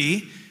could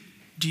be,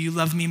 do you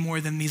love me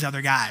more than these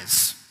other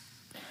guys?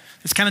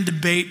 This kind of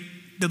debate,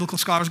 biblical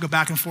scholars go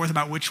back and forth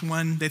about which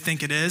one they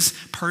think it is.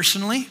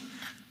 Personally,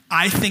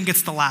 I think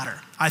it's the latter.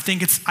 I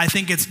think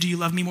it's do you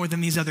love me more than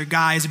these other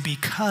guys,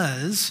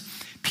 because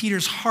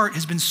Peter's heart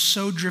has been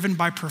so driven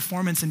by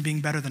performance and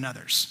being better than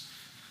others.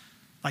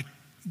 Like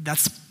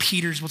that's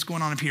what's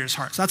going on in Peter's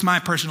heart. So that's my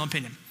personal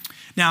opinion.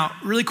 Now,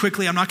 really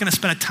quickly, I'm not going to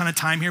spend a ton of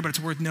time here, but it's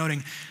worth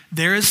noting.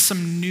 There is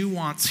some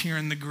nuance here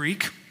in the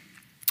Greek.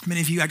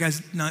 Many of you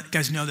guys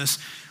know this,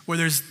 where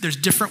there's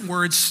different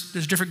words,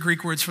 there's different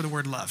Greek words for the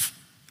word love,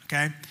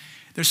 okay?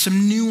 There's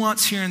some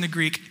nuance here in the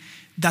Greek.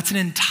 That's an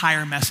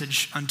entire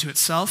message unto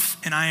itself,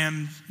 and I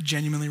am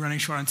genuinely running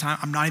short on time.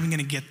 I'm not even going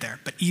to get there.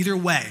 But either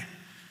way,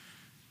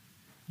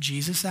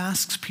 Jesus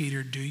asks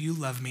Peter, do you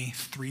love me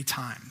 3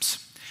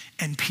 times?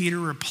 And Peter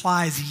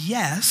replies,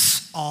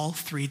 yes, all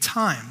 3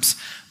 times.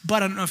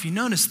 But I don't know if you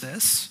noticed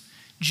this.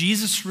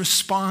 Jesus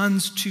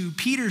responds to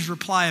Peter's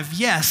reply of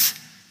yes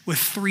with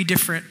 3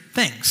 different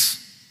things.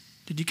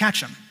 Did you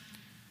catch them?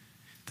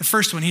 The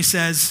first one, he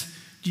says,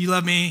 do you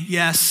love me?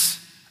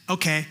 Yes.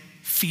 Okay,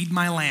 feed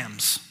my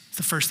lambs. It's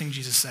the first thing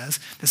Jesus says.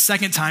 The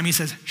second time, he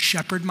says,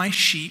 shepherd my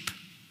sheep.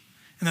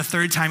 And the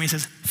third time, he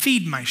says,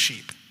 feed my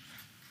sheep.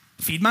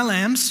 Feed my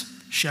lambs,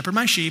 shepherd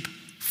my sheep,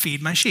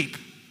 feed my sheep.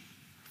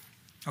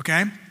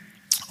 Okay?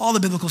 All the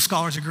biblical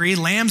scholars agree,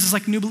 lambs is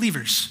like new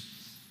believers.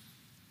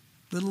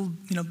 Little,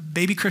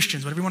 baby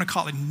Christians, whatever you want to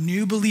call it,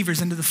 new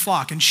believers into the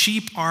flock. And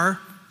sheep are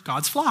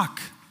God's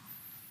flock,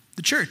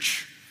 the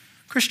church,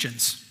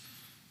 Christians.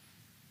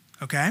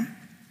 Okay?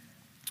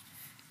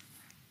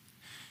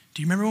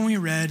 Do you remember when we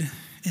read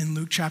in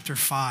Luke chapter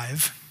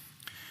 5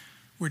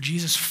 where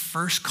Jesus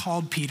first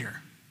called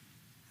Peter,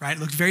 right? It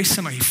looked very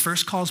similar. He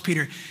first calls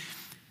Peter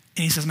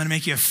and he says, I'm going to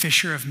make you a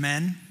fisher of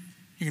men.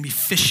 You're going to be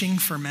fishing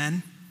for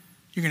men.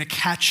 You're going to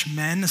catch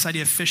men, this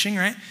idea of fishing,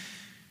 right?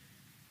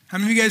 How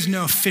many of you guys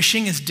know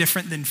fishing is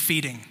different than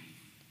feeding?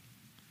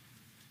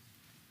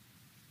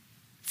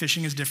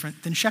 Fishing is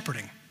different than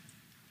shepherding.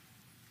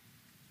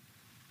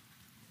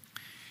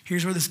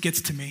 Here's where this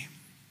gets to me.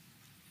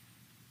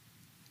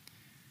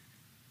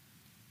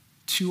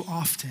 Too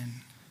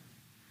often,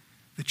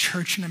 the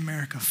church in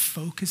America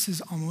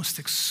focuses almost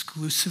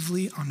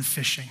exclusively on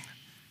fishing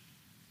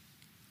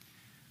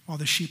while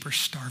the sheep are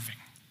starving,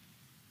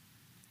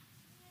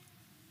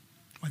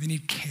 while they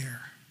need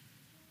care.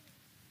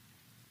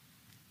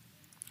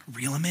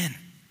 Reel them in.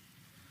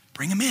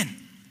 Bring them in.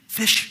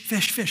 Fish,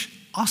 fish, fish.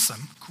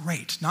 Awesome.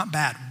 Great. Not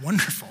bad.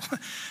 Wonderful.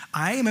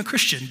 I am a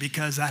Christian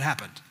because that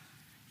happened.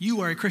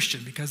 You are a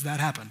Christian because that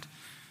happened.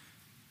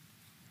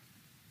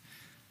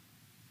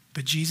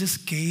 But Jesus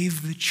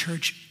gave the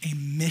church a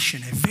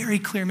mission, a very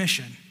clear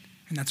mission.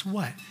 And that's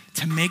what?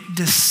 To make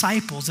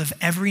disciples of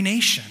every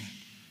nation.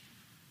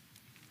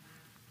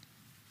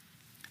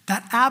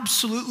 That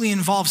absolutely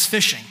involves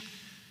fishing.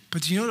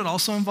 But do you know what it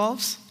also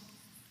involves?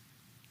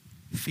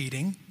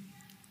 Feeding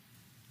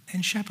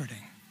and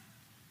shepherding.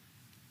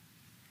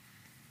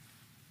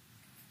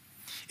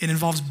 It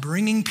involves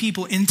bringing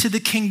people into the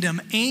kingdom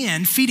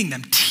and feeding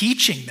them,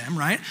 teaching them,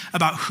 right,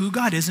 about who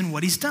God is and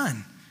what he's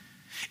done.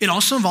 It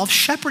also involves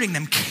shepherding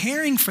them,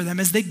 caring for them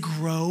as they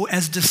grow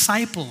as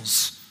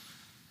disciples.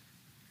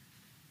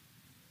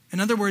 In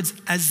other words,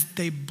 as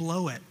they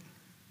blow it,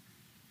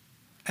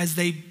 as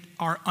they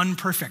are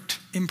imperfect,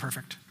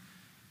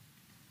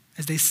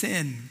 as they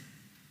sin,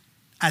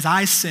 as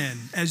I sin,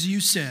 as you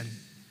sin.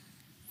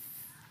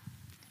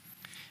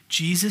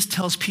 Jesus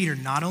tells Peter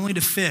not only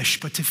to fish,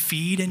 but to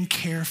feed and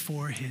care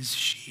for his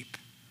sheep.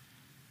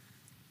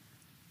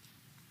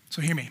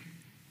 So hear me.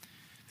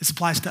 This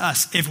applies to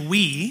us. If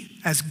we,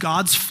 as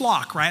God's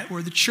flock, right,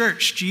 we're the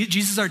church,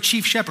 Jesus is our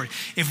chief shepherd.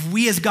 If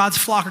we as God's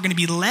flock are going to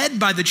be led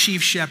by the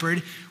chief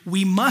shepherd,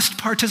 we must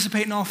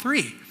participate in all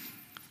 3.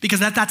 Because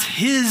that's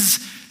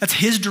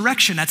his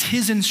direction, that's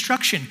his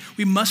instruction.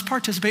 We must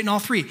participate in all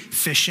 3.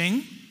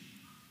 Fishing,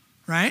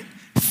 right?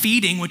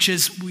 Feeding, which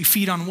is, we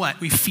feed on what?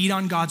 We feed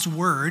on God's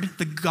word,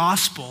 the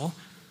gospel,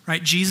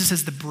 right? Jesus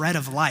is the bread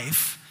of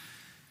life.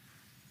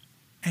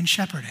 And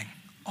shepherding,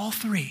 all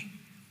 3.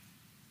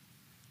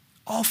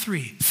 All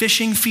 3,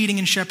 fishing, feeding,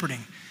 and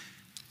shepherding.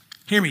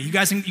 Hear me, you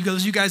guys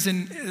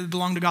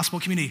belong to gospel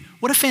community.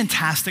 What a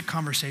fantastic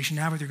conversation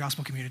to have with your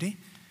gospel community.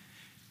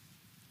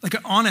 Like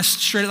an honest,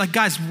 straight, like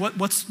guys,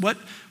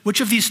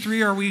 which of these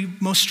 3 are we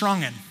most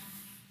strong in?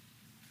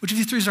 Which of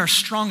these 3 is our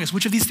strongest?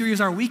 Which of these 3 is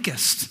our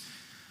weakest?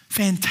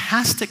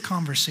 Fantastic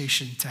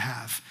conversation to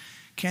have.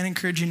 Can't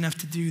encourage you enough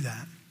to do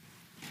that.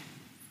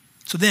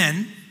 So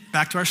then,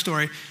 back to our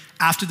story.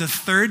 After the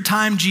 3rd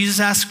time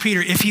Jesus asked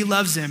Peter if he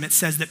loves him, it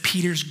says that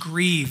Peter's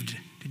grieved.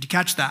 Did you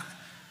catch that?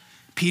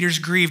 Peter's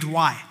grieved.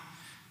 Why?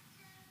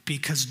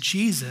 Because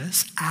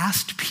Jesus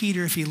asked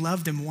Peter if he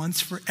loved him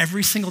once for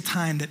every single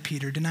time that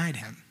Peter denied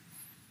him.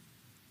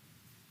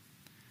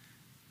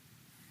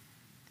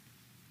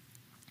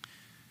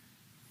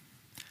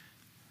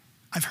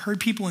 I've heard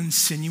people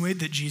insinuate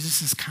that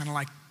Jesus is kind of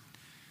like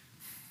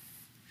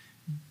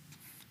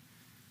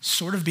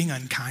sort of being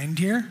unkind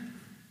here.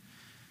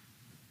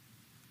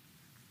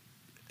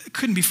 It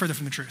couldn't be further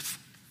from the truth.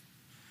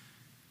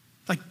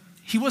 Like,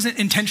 he wasn't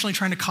intentionally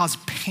trying to cause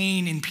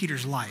pain in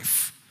Peter's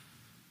life.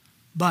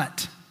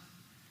 But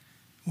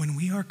when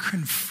we are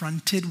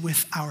confronted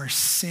with our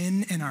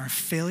sin and our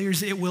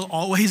failures, it will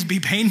always be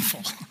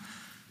painful.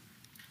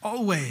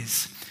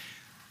 Always.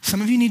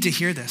 Some of you need to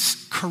hear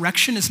this.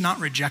 Correction is not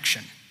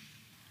rejection.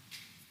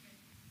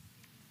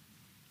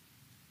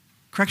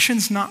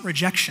 Correction's not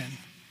rejection.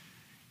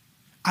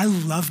 I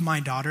love my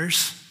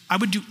daughters. I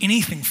would do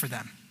anything for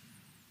them.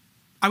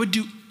 I would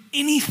do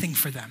anything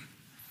for them.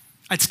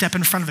 I'd step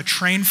in front of a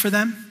train for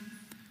them.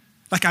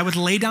 Like I would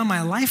lay down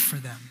my life for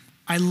them.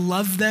 I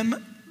love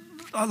them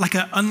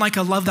unlike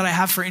a love that I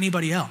have for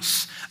anybody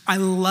else. I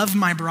love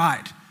my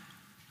bride,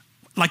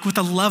 like with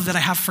a love that I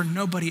have for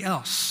nobody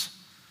else.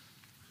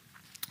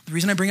 The The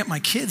reason I bring up my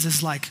kids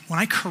is like when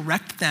I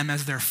correct them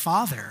as their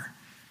father,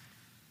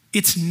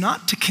 it's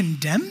not to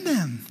condemn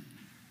them.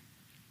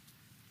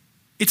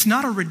 It's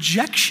not a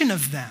rejection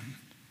of them.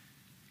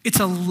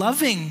 It's a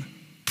loving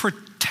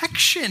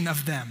protection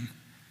of them.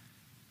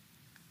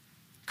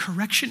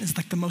 Correction is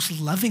like the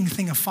most loving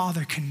thing a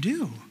father can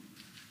do.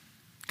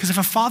 Because if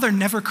a father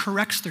never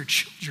corrects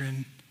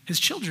his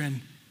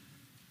children,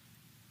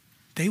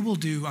 they will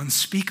do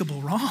unspeakable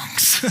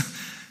wrongs.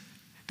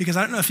 Because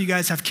I don't know if you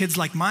guys have kids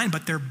like mine,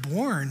 but they're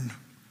born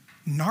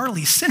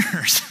gnarly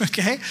sinners,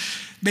 okay?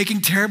 Making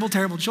terrible,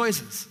 terrible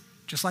choices,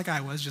 just like I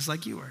was, just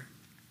like you were.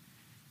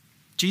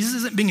 Jesus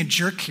isn't being a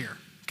jerk here,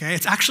 okay?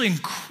 It's actually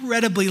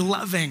incredibly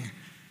loving.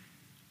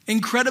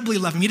 Incredibly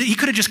loving. He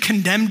could have just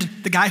condemned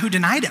the guy who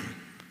denied him.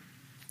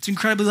 It's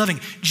incredibly loving.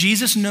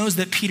 Jesus knows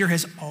that Peter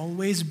has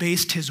always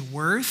based his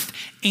worth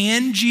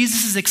and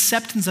Jesus'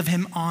 acceptance of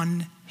him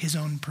on his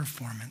own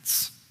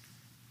performance.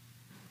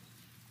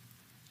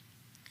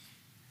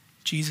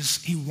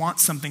 Jesus, he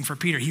wants something for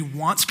Peter. He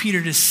wants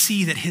Peter to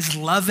see that his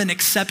love and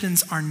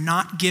acceptance are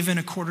not given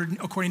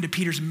according to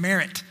Peter's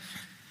merit,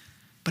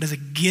 but as a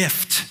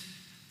gift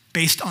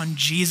based on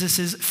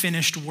Jesus'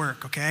 finished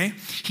work, okay?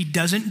 He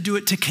doesn't do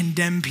it to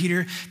condemn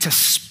Peter, to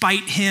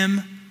spite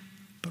him,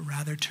 but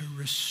rather to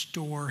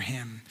restore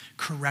him.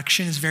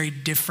 Correction is very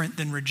different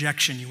than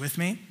rejection. You with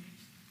me?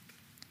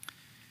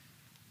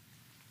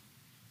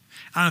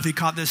 I don't know if you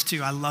caught this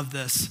too. I love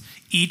this.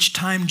 Each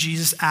time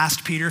Jesus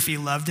asked Peter if he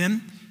loved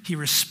him, he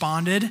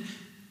responded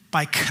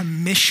by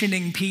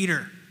commissioning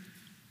Peter.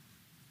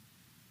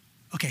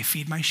 Okay,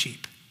 feed my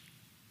sheep.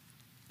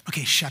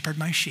 Okay, shepherd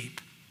my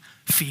sheep.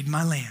 Feed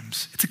my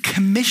lambs. It's a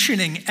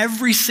commissioning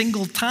every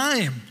single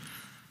time.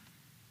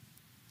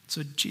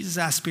 So Jesus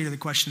asked Peter the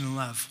question in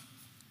love.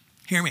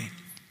 Hear me.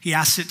 He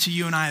asks it to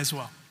you and I as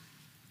well.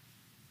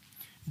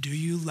 Do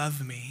you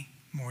love me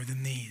more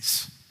than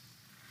these?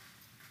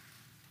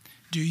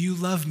 Do you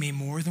love me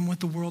more than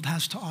what the world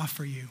has to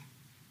offer you?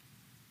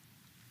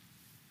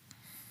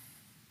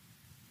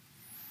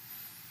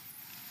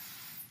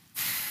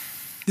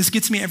 This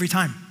gets me every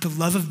time. The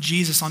love of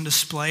Jesus on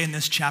display in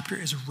this chapter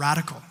is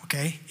radical,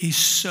 okay? He's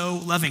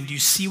so loving. Do you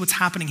see what's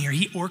happening here?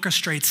 He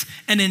orchestrates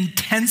an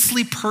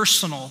intensely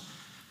personal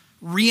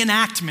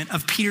reenactment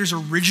of Peter's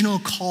original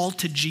call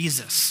to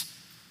Jesus.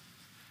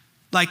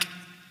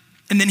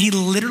 And then he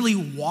literally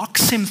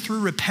walks him through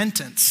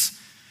repentance.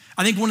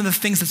 I think one of the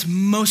things that's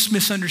most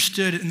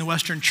misunderstood in the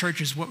Western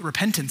church is what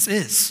repentance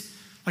is,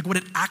 like what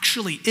it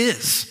actually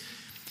is.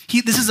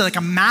 This is like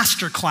a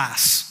master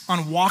class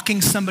on walking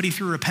somebody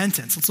through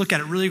repentance. Let's look at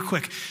it really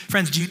quick.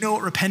 Friends, do you know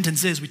what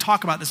repentance is? We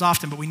talk about this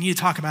often, but we need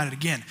to talk about it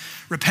again.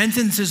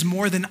 Repentance is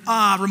more than,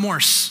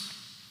 remorse.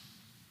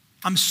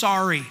 I'm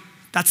sorry.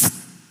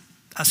 That's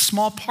a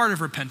small part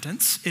of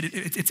repentance.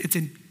 It's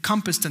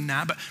encompassed in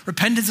that, but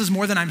repentance is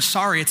more than I'm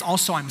sorry. It's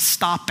also I'm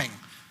stopping.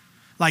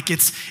 Like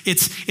it's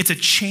a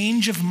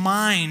change of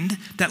mind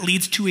that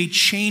leads to a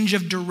change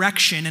of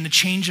direction and a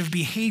change of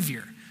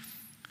behavior.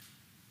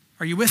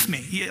 Are you with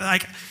me?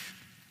 Like,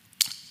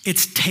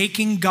 it's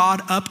taking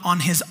God up on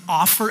his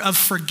offer of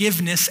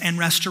forgiveness and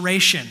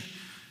restoration.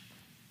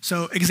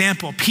 So,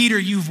 example, Peter,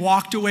 you've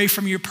walked away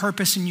from your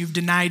purpose and you've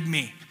denied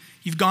me.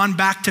 You've gone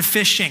back to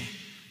fishing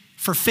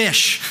for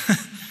fish.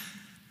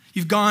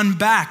 You've gone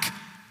back.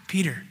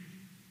 Peter,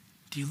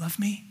 do you love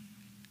me?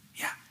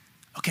 Yeah.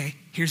 Okay,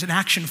 here's an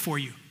action for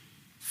you.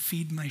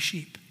 Feed my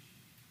sheep.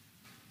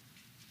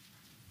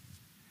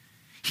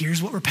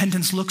 Here's what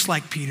repentance looks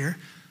like, Peter.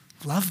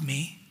 Love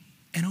me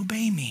and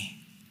obey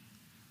me.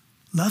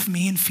 Love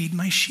me and feed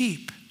my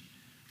sheep.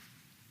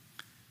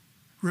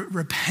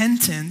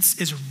 Repentance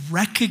is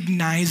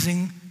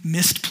recognizing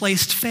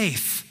misplaced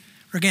faith.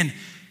 Again,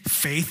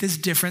 faith is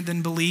different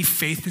than belief.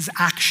 Faith is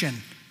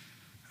action.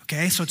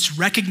 Okay, so it's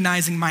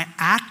recognizing my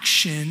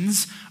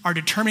actions are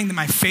determining that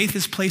my faith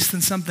is placed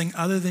in something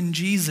other than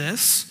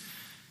Jesus,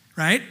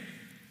 right?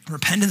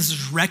 Repentance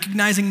is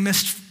recognizing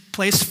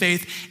misplaced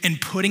faith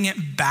and putting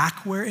it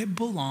back where it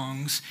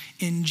belongs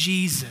in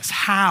Jesus.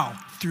 How?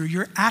 Through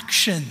your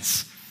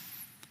actions.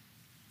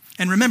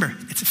 And remember,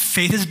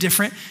 faith is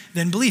different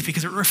than belief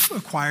because it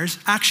requires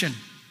action.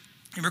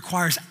 It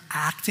requires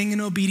acting in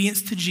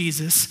obedience to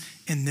Jesus.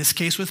 In this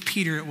case with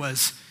Peter,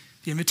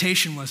 the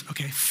invitation was,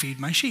 okay, feed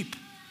my sheep.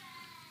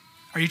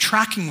 Are you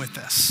tracking with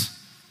this?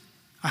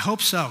 I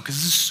hope so, because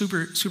this is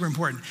super, super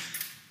important.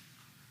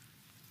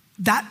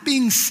 That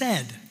being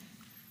said,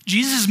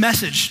 Jesus'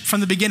 message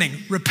from the beginning,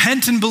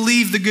 repent and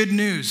believe the good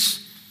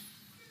news.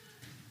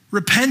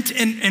 Repent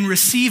and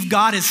receive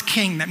God as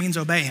king. That means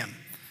obey him.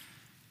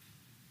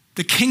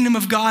 The kingdom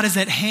of God is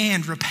at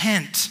hand.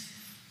 Repent.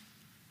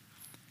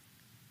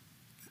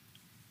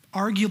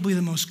 Arguably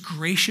the most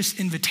gracious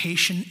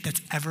invitation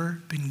that's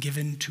ever been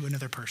given to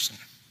another person.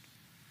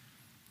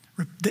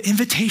 The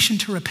invitation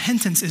to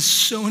repentance is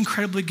so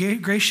incredibly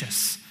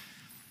gracious.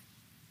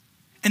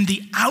 And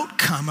the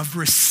outcome of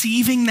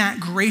receiving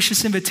that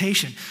gracious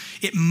invitation,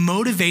 it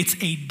motivates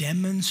a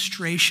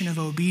demonstration of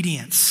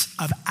obedience,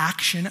 of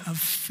action, of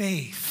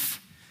faith.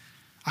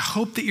 I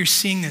hope that you're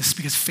seeing this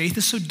because faith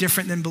is so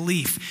different than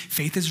belief.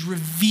 Faith is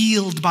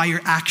revealed by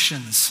your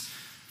actions.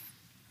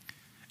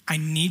 I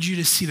need you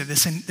to see that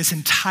this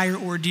entire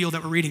ordeal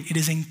that we're reading, it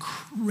is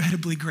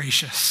incredibly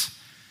gracious.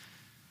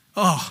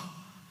 Oh,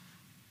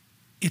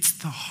 it's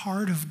the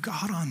heart of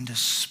God on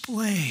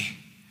display.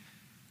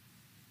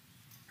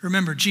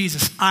 Remember,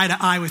 Jesus, eye to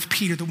eye with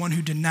Peter, the one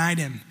who denied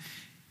him.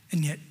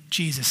 And yet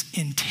Jesus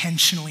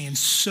intentionally and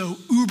so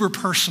uber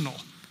personal,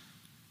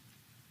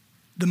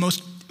 the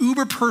most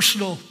uber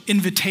personal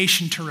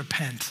invitation to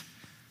repent,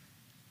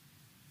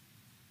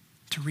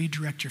 to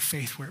redirect your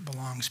faith where it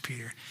belongs,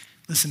 Peter.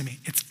 Listen to me,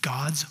 it's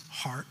God's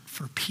heart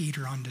for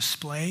Peter on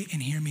display,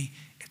 and hear me,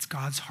 it's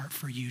God's heart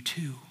for you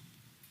too.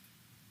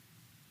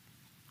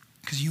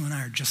 Because you and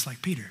I are just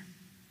like Peter.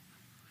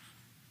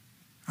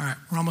 All right,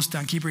 we're almost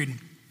done, keep reading.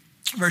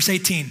 Verse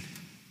 18.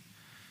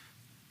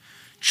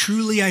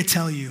 Truly I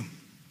tell you,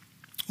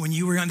 when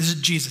you were young, this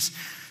is Jesus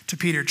to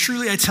Peter,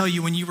 truly I tell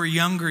you, when you were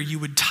younger, you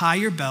would tie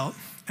your belt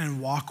and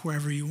walk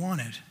wherever you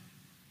wanted.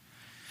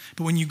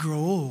 But when you grow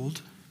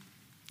old,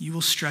 you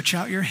will stretch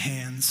out your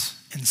hands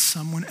and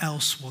someone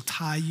else will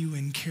tie you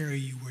and carry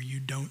you where you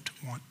don't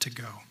want to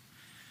go.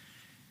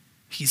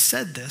 He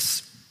said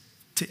this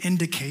to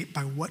indicate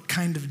by what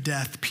kind of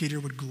death Peter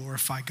would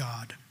glorify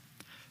God.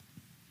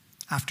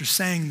 After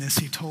saying this,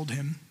 he told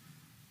him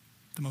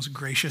the most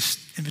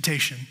gracious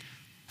invitation,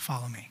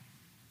 follow me.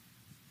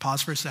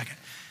 Pause for a second.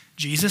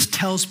 Jesus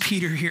tells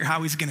Peter here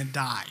how he's going to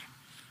die,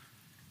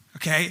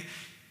 okay?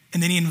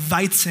 And then he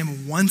invites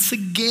him once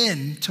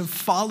again to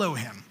follow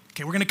him.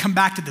 Okay, we're going to come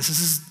back to this.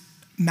 This is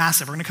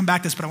massive. We're going to come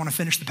back to this, but I want to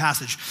finish the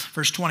passage.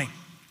 Verse 20.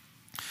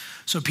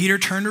 So Peter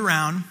turned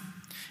around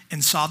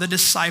and saw the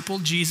disciple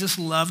Jesus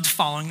loved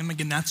following him.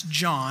 Again, that's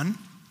John,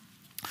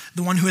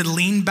 the one who had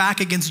leaned back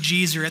against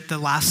Jesus at the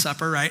Last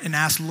Supper, right? And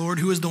asked, Lord,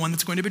 who is the one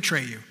that's going to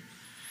betray you?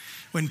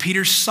 When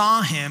Peter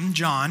saw him,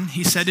 John,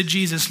 he said to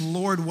Jesus,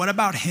 Lord, what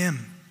about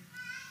him?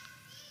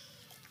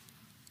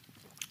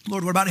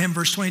 Lord, what about him?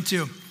 Verse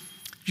 22.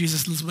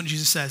 This is what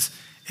Jesus says.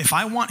 If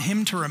I want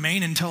him to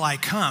remain until I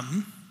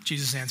come,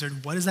 Jesus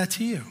answered, what is that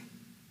to you?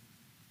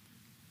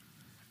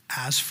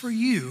 As for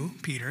you,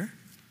 Peter,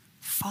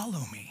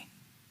 follow me.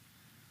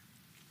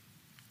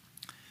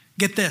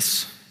 Get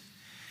this.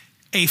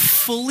 A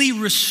fully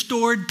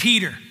restored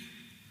Peter,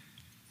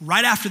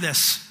 right after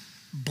this,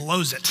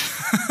 blows it.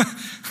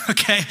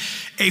 Okay?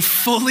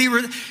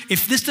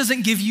 If this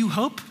doesn't give you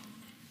hope,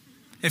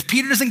 if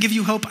Peter doesn't give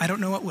you hope, I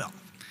don't know what will.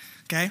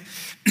 Okay?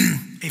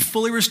 A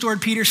fully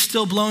restored Peter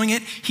still blowing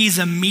it. He's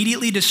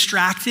immediately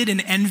distracted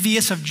and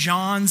envious of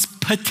John's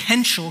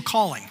potential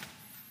calling.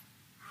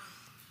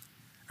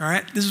 All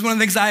right? This is one of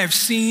the things I have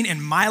seen in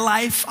my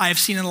life. I have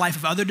seen in the life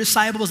of other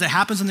disciples. It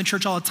happens in the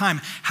church all the time.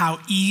 How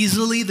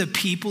easily the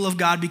people of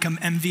God become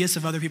envious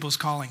of other people's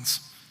callings.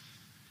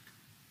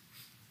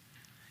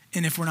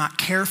 And if we're not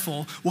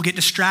careful, we'll get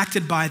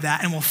distracted by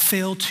that and we'll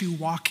fail to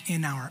walk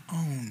in our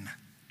own.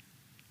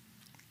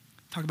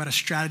 Talk about a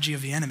strategy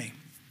of the enemy.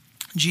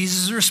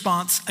 Jesus'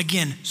 response,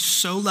 again,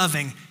 so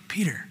loving,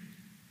 Peter,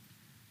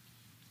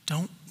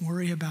 don't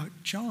worry about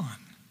John.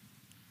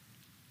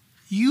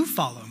 You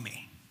follow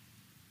me.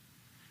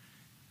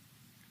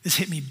 This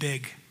hit me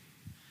big.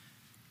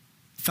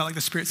 Felt like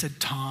the Spirit said,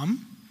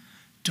 Tom,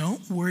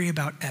 don't worry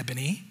about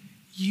Ebony.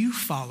 You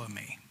follow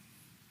me.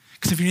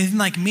 Because if you're anything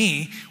like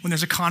me, when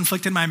there's a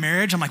conflict in my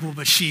marriage, I'm like, well,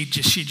 but she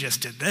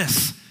just did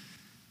this.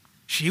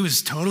 She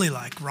was totally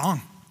like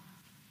wrong.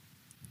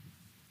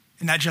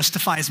 And that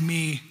justifies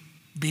me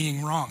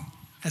being wrong,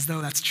 as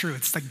though that's true.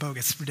 It's like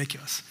bogus,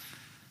 ridiculous.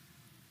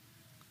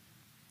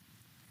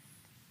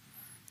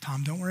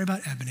 Tom, don't worry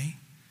about Ebony.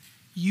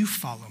 You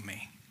follow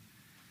me.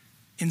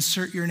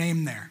 Insert your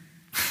name there.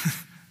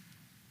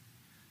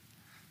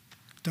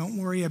 Don't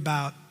worry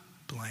about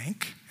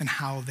blank and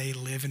how they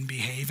live and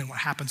behave and what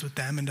happens with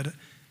them. And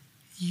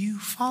you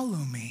follow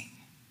me.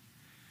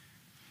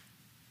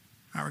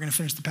 All right, we're going to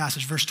finish the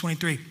passage. Verse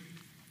 23.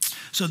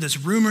 So this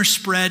rumor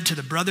spread to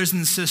the brothers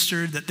and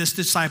sisters that this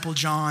disciple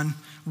John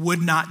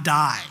would not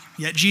die.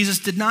 Yet Jesus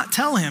did not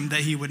tell him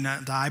that he would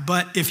not die.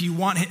 But if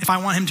I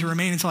want him to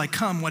remain until I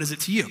come, what is it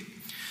to you?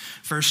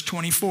 Verse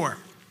 24.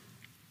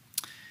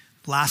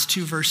 Last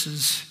two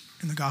verses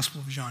in the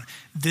Gospel of John.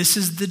 This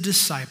is the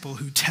disciple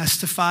who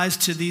testifies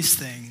to these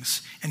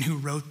things and who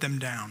wrote them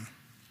down.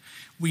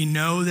 We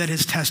know that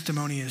his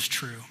testimony is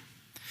true.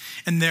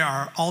 And there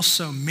are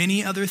also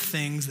many other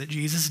things that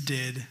Jesus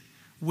did,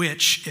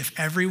 which, if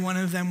every one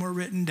of them were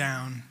written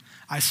down,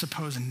 I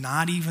suppose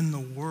not even the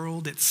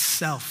world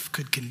itself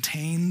could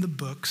contain the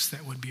books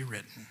that would be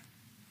written.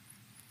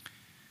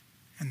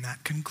 And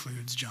that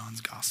concludes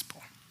John's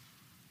Gospel.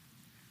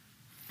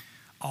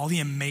 All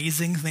the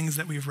amazing things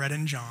that we've read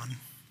in John,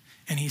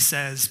 and he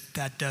says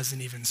that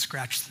doesn't even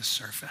scratch the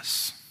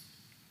surface.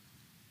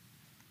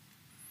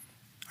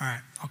 All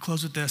right, I'll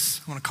close with this.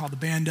 I want to call the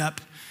band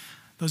up.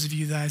 Those of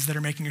you guys that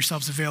are making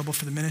yourselves available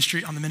for the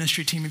ministry, on the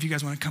ministry team, if you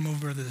guys want to come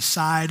over to the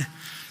side.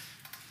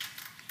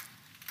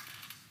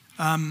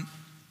 I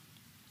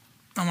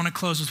want to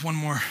close with one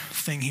more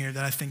thing here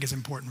that I think is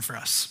important for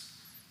us.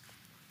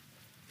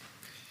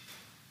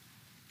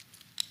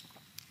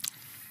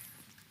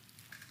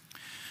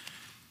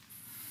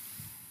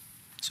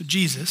 So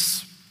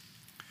Jesus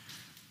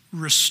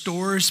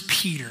restores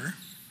Peter,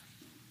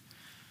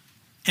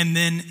 and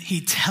then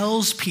he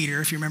tells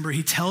Peter, if you remember,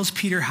 he tells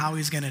Peter how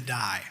he's going to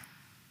die.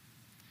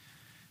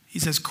 He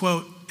says,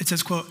 quote, it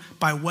says, quote,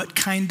 by what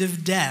kind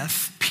of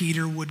death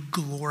Peter would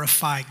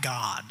glorify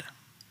God.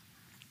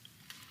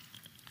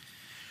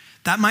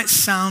 That might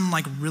sound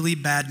like really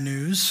bad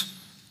news,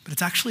 but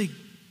it's actually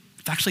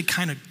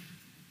kind of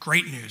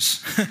great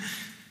news.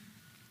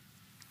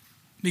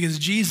 Because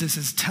Jesus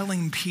is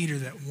telling Peter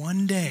that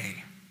one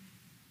day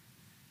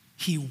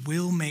he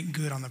will make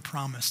good on the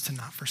promise to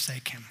not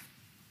forsake him.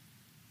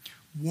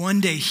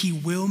 One day he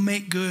will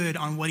make good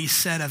on what he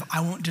said of, I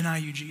won't deny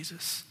you,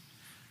 Jesus.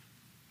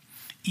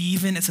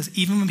 It says,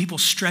 even when people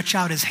stretch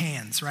out his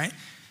hands, right?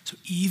 So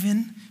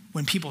even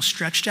when people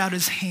stretched out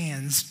his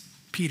hands,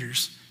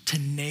 Peter's, to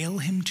nail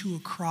him to a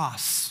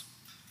cross,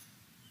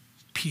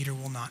 Peter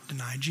will not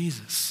deny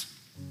Jesus.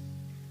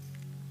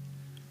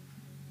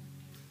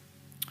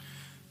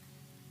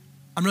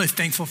 I'm really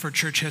thankful for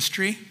church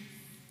history.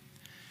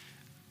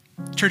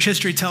 Church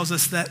history tells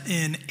us that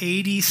in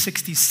AD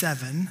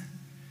 67,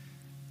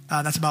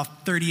 that's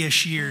about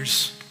 30-ish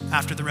years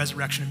after the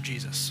resurrection of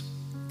Jesus,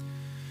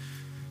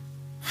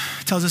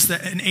 it tells us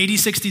that in AD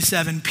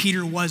 67,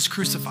 Peter was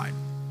crucified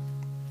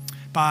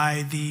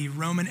by the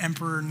Roman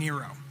Emperor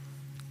Nero.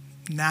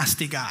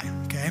 Nasty guy,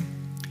 okay?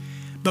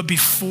 But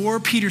before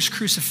Peter's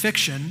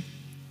crucifixion,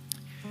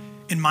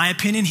 in my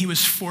opinion, he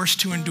was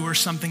forced to endure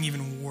something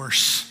even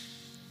worse.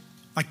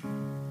 Like,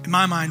 in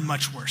my mind,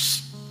 much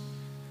worse.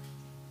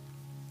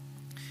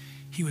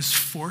 He was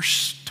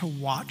forced to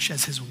watch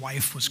as his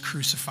wife was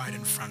crucified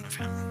in front of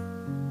him.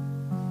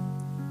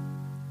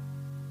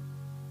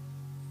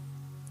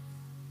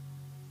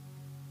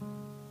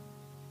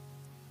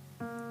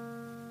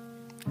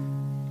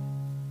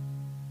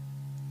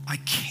 I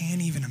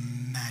can't even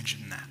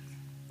imagine that.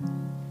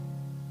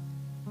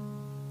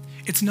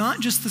 It's not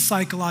just the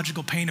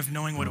psychological pain of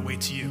knowing what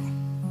awaits you.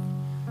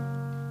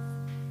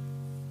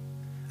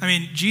 I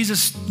mean,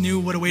 Jesus knew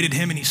what awaited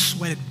him and he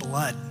sweated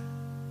blood.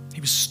 It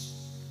was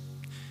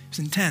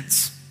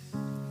intense.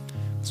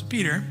 So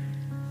Peter,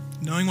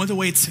 knowing what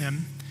awaits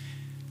him,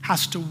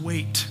 has to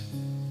wait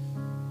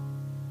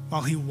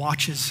while he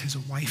watches his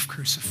wife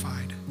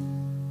crucified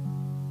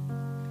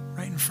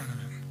right in front of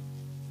him.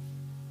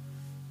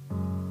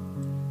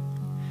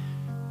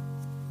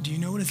 Do you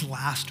know what his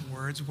last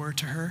words were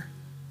to her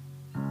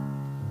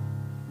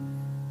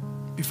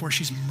before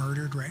she's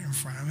murdered right in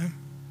front of him?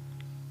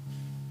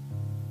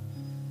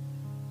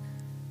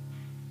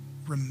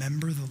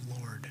 Remember the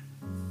Lord.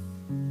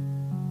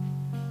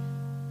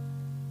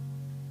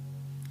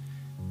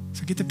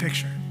 So get the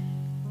picture.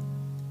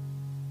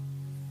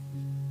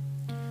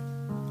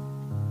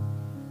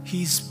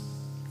 He's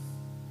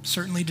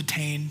certainly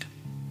detained,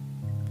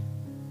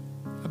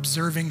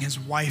 observing his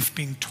wife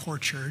being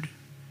tortured,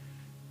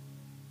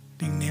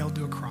 being nailed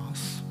to a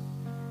cross,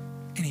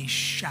 and he's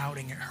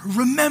shouting at her,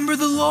 remember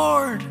the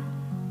Lord!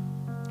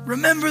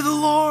 Remember the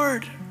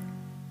Lord!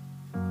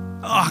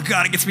 Oh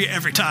God, it gets me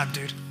every time,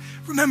 dude.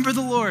 Remember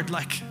the Lord,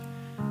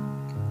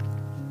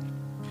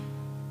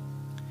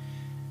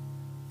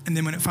 And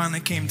then when it finally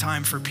came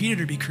time for Peter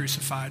to be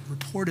crucified,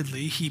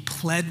 reportedly, he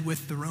pled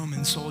with the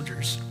Roman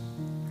soldiers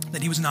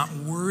that he was not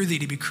worthy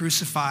to be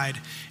crucified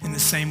in the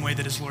same way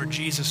that his Lord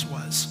Jesus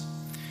was,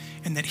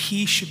 and that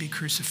he should be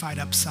crucified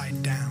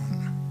upside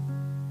down.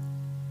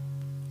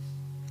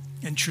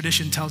 And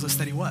tradition tells us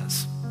that he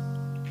was.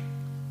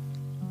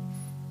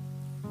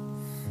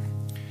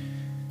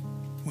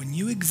 When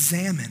you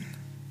examine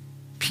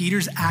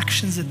Peter's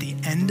actions at the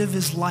end of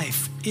his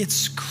life,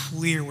 it's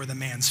clear where the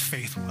man's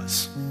faith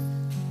was.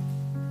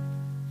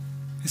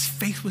 His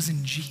faith was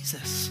in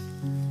Jesus.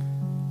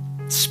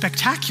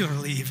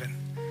 Spectacularly even.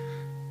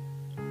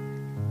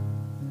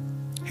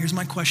 Here's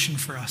my question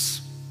for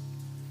us.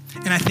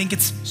 And I think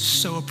it's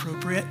so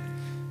appropriate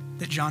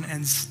that John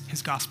ends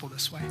his gospel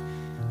this way.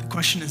 The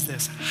question is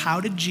this: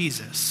 how did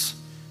Jesus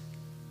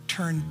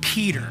turn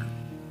Peter,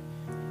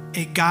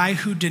 a guy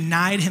who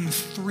denied him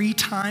 3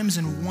 times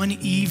in one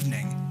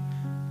evening,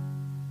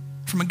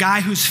 from a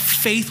guy whose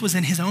faith was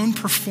in his own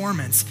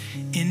performance,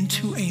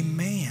 into a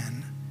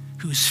man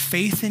whose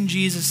faith in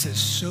Jesus is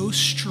so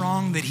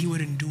strong that he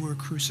would endure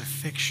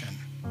crucifixion?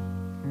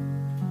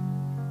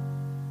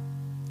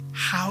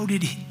 How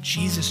did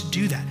Jesus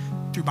do that?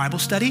 Through Bible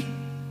study?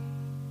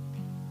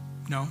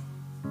 No.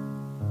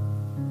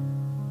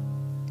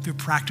 Through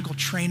practical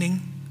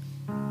training?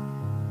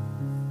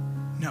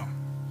 No.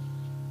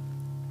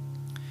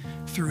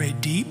 Through a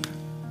deep,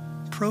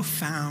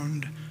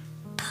 profound,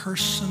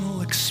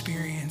 personal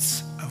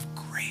experience of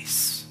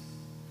grace.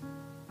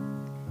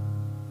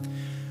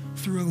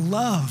 Through a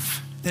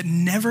love that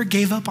never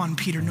gave up on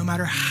Peter, no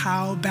matter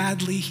how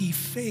badly he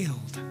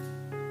failed.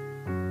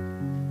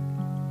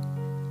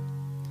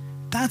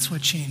 That's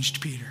what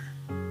changed Peter.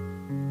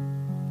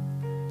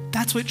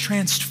 That's what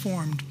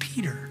transformed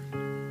Peter.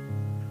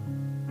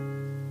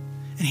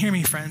 And hear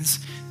me,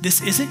 friends,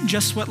 this isn't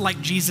just what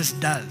Jesus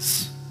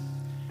does.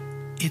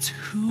 It's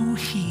who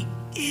he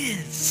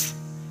is.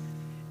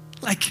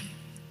 like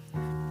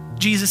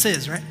Jesus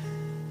is, right?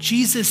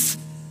 Jesus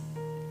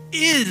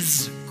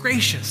is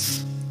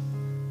gracious.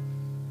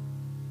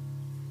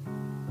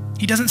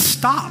 He doesn't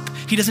stop.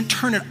 He doesn't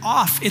turn it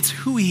off. It's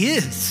who he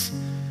is.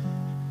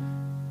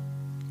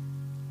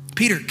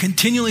 Peter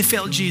continually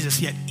failed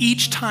Jesus, yet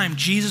each time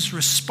Jesus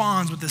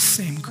responds with the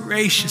same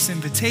gracious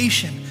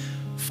invitation,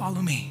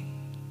 follow me.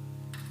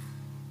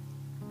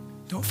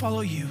 Don't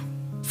follow you,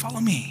 follow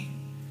me.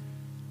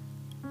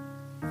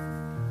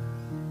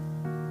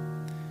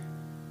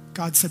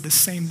 God said the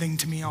same thing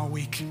to me all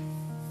week.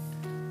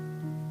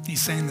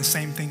 He's saying the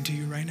same thing to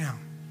you right now.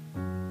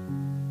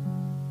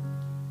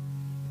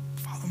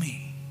 Follow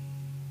me.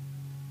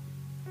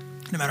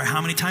 No matter how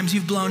many times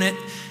you've blown it,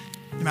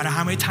 no matter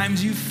how many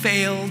times you've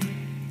failed,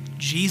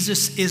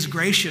 Jesus is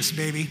gracious,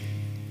 baby.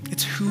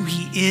 It's who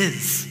he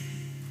is.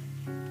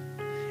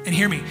 And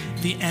hear me,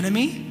 the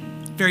enemy,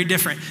 very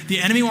different. The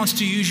enemy wants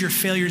to use your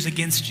failures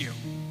against you.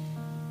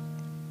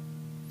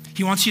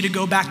 He wants you to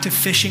go back to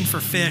fishing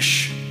for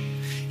fish.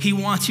 He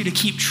wants you to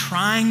keep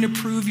trying to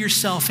prove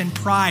yourself in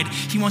pride.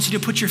 He wants you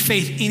to put your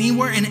faith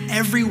anywhere and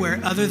everywhere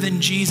other than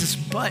Jesus.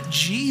 But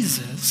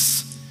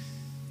Jesus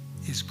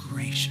is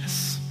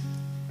gracious.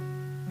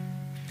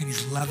 And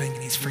he's loving,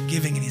 and he's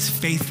forgiving, and he's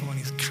faithful, and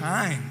he's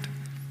kind.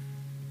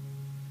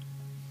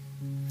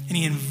 And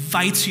he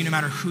invites you, no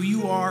matter who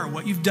you are or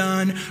what you've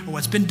done or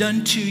what's been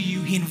done to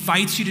you, he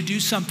invites you to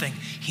do something.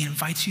 He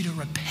invites you to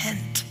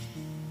repent,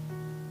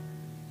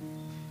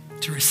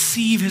 to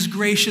receive his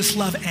gracious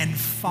love and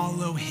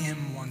follow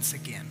him once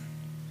again.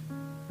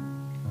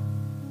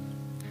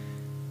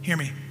 Hear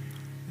me.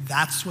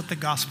 That's what the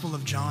Gospel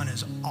of John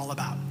is all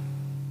about.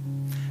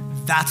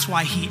 That's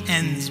why he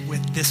ends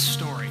with this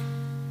story.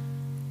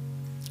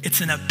 It's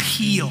an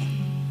appeal.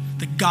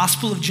 The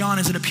Gospel of John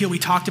is an appeal. We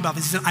talked about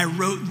this. He said, I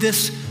wrote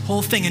this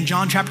whole thing in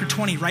John chapter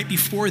 20, right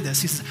before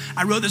this. He says,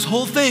 I wrote this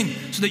whole thing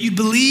so that you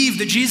believe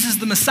that Jesus is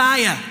the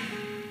Messiah.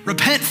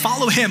 Repent,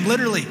 follow him,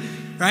 literally,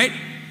 right?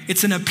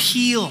 It's an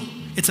appeal.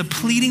 It's a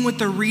pleading with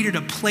the reader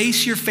to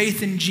place your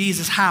faith in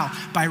Jesus. How?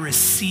 By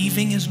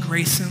receiving his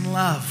grace and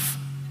love.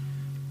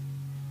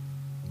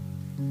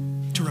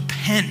 To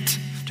repent,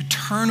 to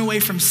turn away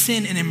from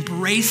sin and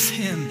embrace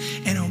him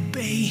and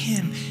obey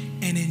him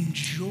and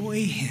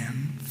enjoy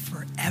him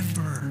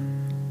forever.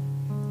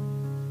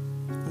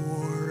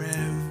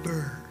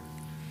 Forever.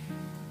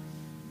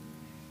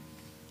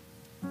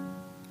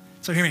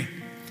 So hear me.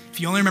 If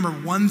you only remember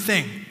one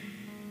thing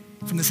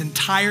from this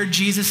entire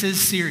Jesus Is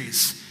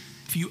series,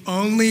 if you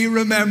only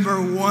remember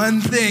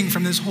one thing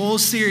from this whole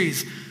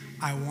series,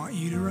 I want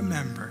you to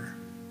remember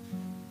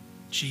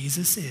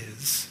Jesus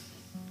is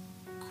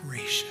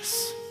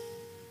gracious.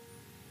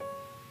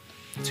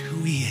 It's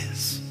who he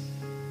is.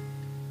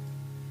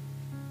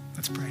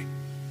 Let's pray.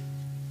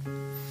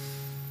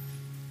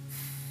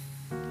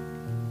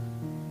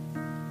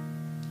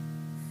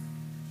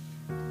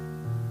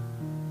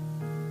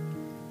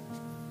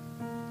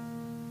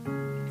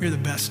 You're the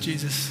best,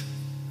 Jesus.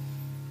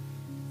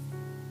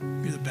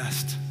 You're the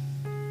best.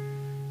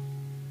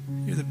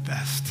 You're the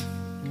best.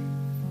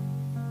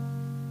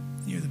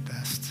 You're the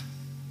best.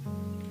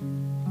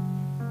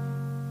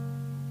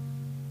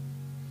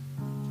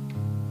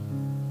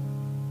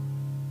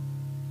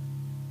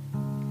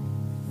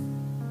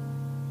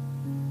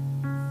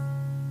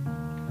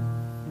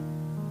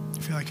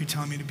 I feel like you're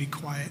telling me to be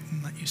quiet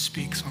and let you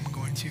speak, so I'm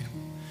going to.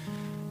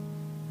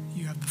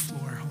 You have the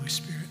floor, Holy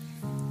Spirit.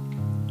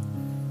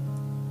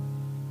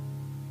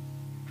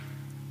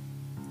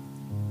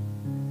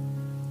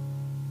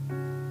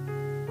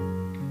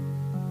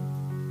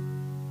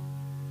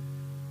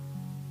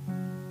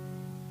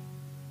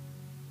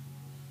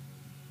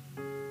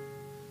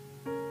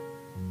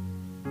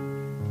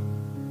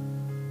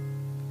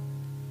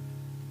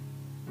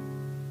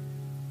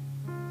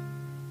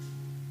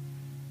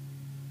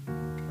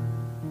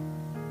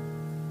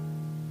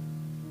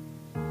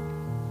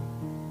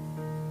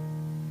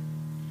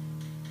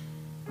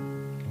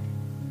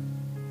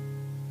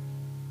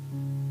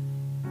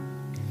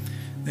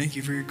 Thank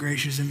you for your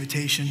gracious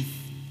invitation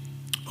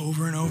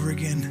over and over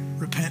again.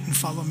 Repent and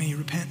follow me,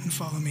 repent and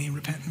follow me,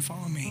 repent and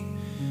follow me.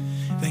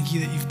 Thank you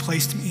that you've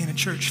placed me in a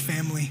church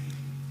family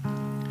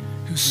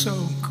who's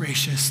so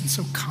gracious and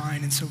so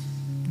kind and so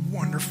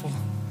wonderful.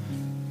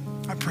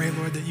 I pray,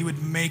 Lord, that you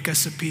would make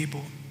us a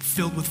people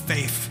filled with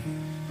faith,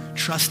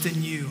 trust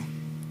in you,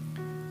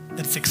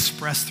 that it's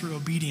expressed through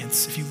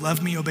obedience. If you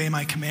love me, obey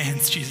my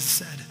commands, Jesus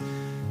said.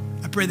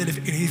 I pray that if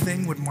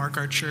anything would mark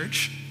our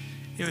church,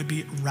 it would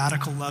be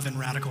radical love and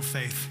radical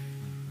faith.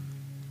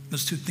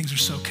 Those two things are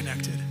so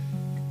connected.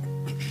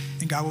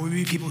 And God, will we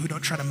be people who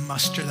don't try to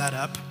muster that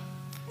up,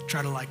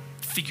 try to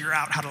figure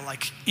out how to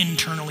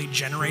internally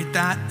generate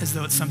that as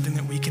though it's something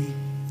that we can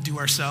do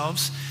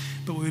ourselves,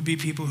 but we would be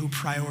people who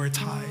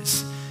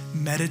prioritize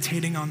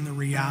meditating on the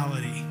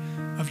reality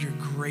of your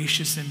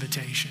gracious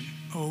invitation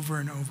over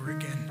and over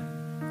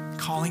again,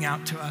 calling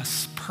out to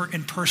us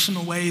in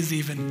personal ways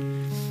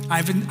even.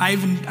 I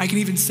can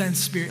even sense,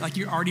 Spirit,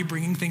 you're already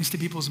bringing things to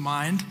people's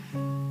mind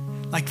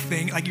like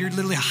you're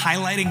literally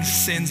highlighting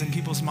sins in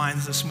people's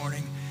minds this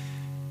morning.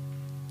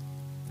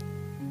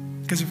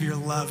 Because of your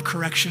love.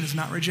 Correction is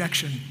not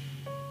rejection.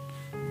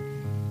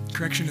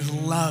 Correction is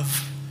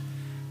love.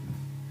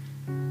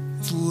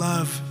 It's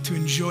love to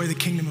enjoy the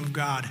kingdom of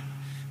God,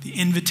 the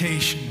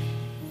invitation.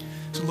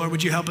 So Lord,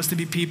 would you help us to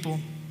be people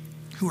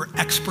who are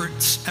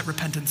experts at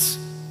repentance?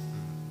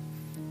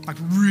 Like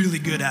really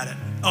good at it.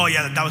 Oh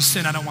yeah, that was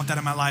sin. I don't want that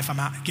in my life. I'm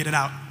out. Get it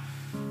out.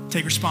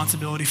 Take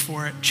responsibility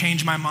for it.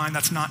 Change my mind.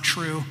 That's not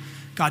true.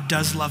 God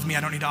does love me.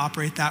 I don't need to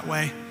operate that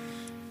way.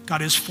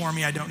 God is for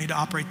me. I don't need to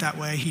operate that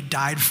way. He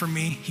died for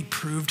me. He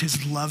proved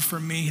his love for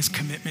me, his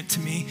commitment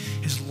to me,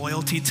 his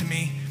loyalty to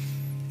me,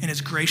 and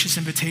his gracious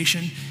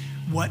invitation.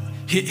 What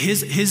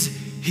his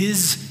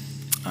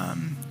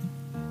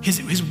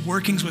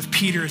workings with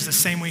Peter is the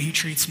same way he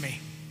treats me.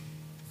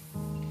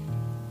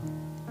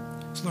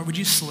 So Lord, would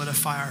you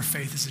solidify our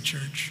faith as a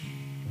church?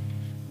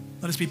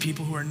 Let us be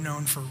people who are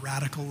known for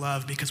radical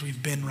love because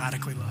we've been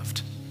radically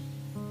loved.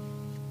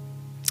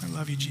 I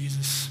love you,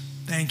 Jesus.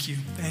 Thank you,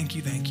 thank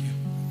you, thank you.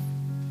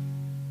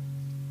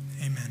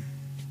 Amen.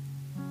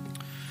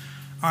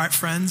 All right,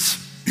 friends,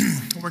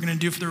 what we're going to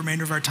do for the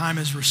remainder of our time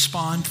is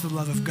respond to the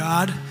love of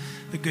God,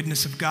 the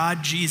goodness of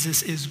God.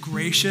 Jesus is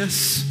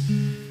gracious.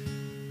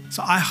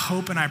 So I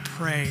hope and I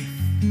pray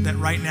that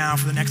right now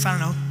for the next,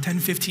 10,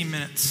 15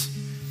 minutes,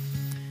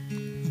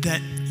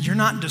 that you're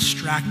not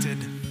distracted.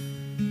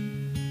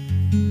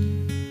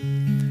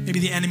 Maybe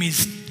the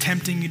enemy's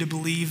tempting you to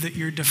believe that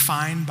you're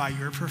defined by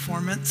your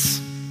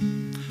performance,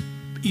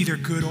 either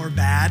good or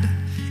bad.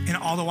 And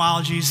all the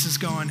while Jesus is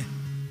going,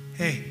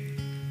 hey,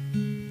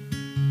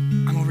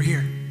 I'm over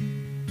here.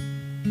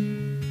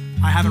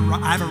 I have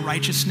a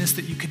righteousness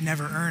that you could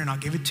never earn, and I'll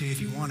give it to you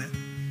if you want it.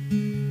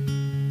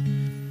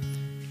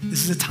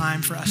 This is a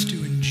time for us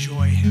to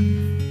enjoy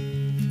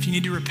him. If you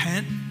need to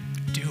repent,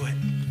 do it.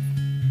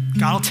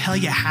 God will tell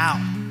you how.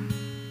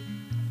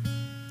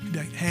 He'll be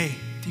like, hey,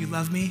 do you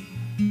love me?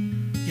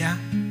 Yeah?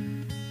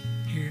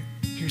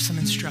 Here's some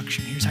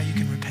instruction. Here's how you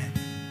can repent.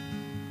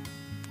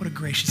 What a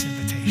gracious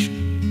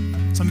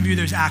invitation. Some of you,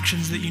 there's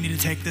actions that you need to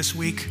take this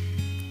week.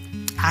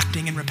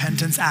 Acting in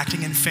repentance,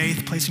 acting in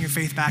faith, placing your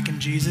faith back in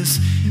Jesus.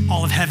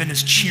 All of heaven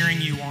is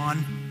cheering you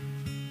on.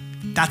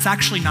 That's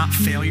actually not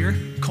failure.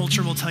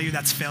 Culture will tell you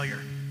that's failure.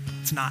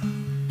 It's not.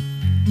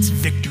 It's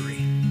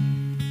victory.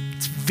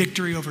 It's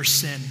victory over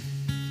sin.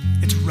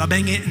 It's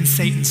rubbing it in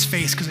Satan's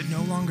face because it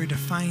no longer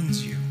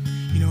defines you.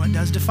 You know what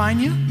does define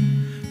you?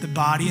 The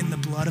body and the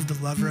blood of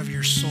the lover of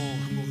your soul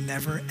who will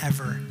never,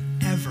 ever,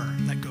 ever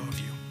let go of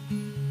you.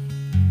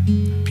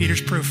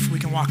 Peter's proof. We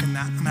can walk in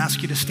that. I'm going to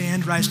ask you to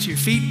stand, rise to your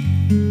feet,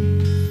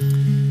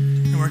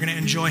 and we're going to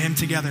enjoy him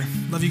together.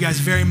 Love you guys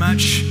very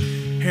much.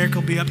 Eric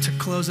will be up to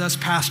close us,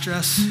 pastor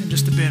us in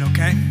just a bit,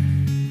 okay?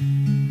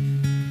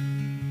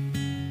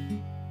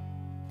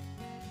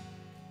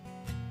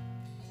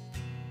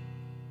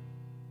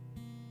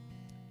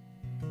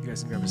 You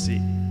guys can grab a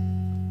seat.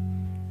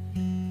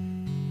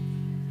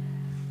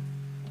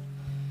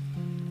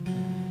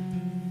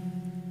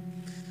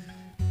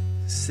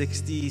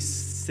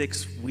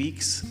 "66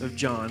 weeks of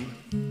John.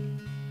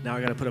 Now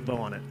I got to put a bow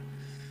on it.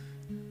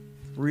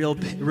 Real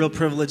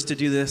privilege to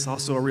do this,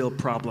 also a real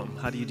problem.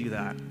 How do you do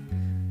that?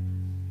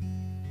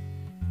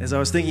 As I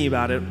was thinking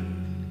about it,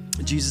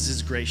 Jesus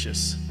is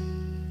gracious.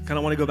 Kind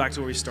of want to go back to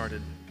where we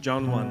started.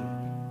 John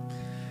 1.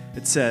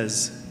 It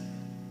says,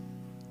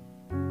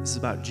 this is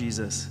about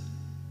Jesus.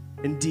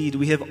 Indeed,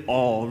 we have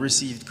all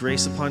received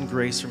grace upon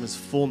grace from his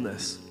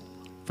fullness.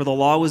 For the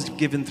law was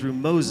given through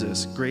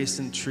Moses, grace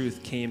and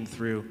truth came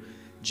through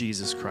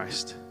Jesus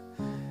Christ.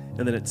 And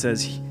then it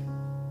says,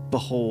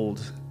 behold,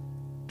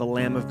 the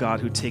Lamb of God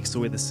who takes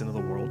away the sin of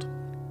the world.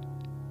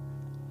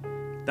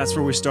 That's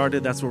where we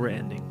started, that's where we're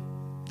ending.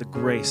 The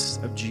grace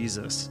of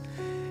Jesus.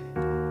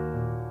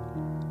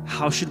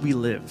 How should we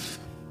live?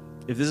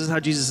 If this is how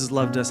Jesus has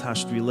loved us, how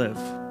should we live?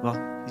 Well,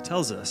 he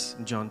tells us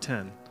in John 10.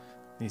 And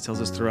he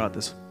tells us throughout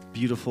this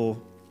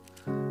beautiful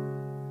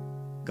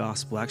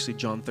gospel, actually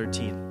John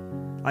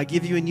 13. I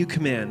give you a new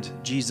command,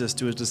 Jesus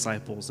to his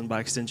disciples, and by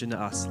extension to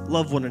us.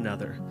 Love one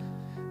another.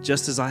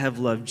 Just as I have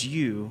loved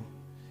you,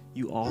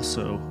 you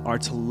also are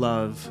to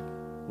love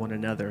one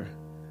another.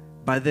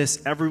 By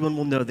this, everyone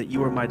will know that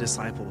you are my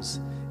disciples,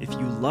 if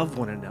you love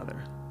one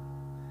another.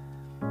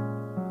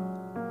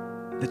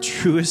 The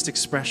truest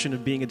expression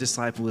of being a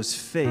disciple is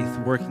faith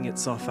working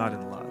itself out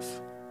in love.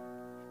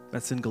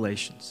 That's in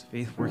Galatians,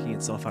 faith working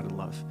itself out in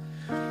love.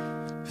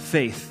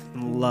 Faith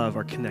and love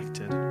are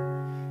connected.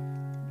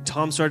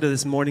 Tom started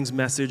this morning's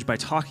message by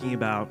talking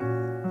about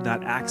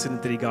that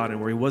accident that he got in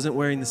where he wasn't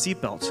wearing the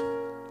seatbelt.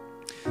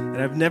 And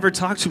I've never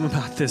talked to him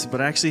about this, but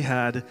I actually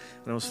had,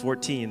 when I was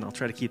 14, I'll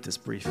try to keep this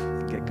brief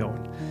and get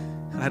going.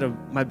 I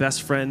had my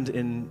best friend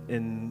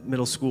in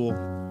middle school.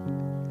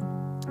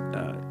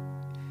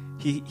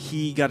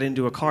 He got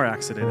into a car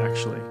accident,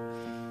 actually.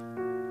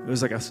 It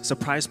was like a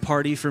surprise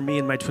party for me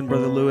and my twin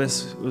brother,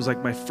 Lewis. It was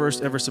like my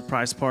first ever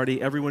surprise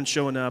party. Everyone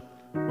showing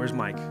up. Where's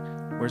Mike?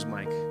 Where's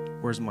Mike?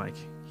 Where's Mike?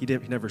 He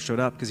never showed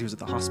up because he was at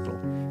the hospital.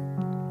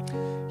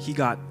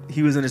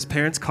 He was in his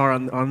parents' car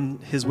on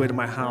his way to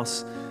my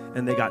house,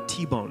 and they got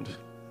T-boned.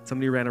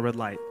 Somebody ran a red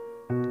light.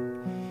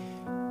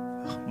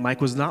 Mike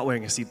was not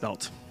wearing a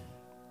seatbelt,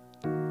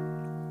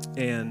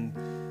 and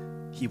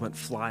he went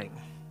flying.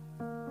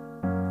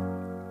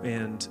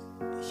 And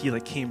he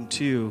came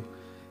to,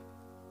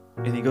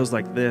 and he goes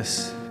like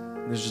this,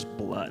 and there's just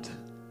blood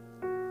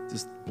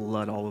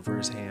all over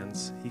his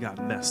hands. He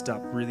got messed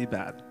up really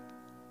bad.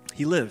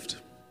 He lived.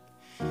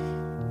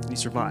 He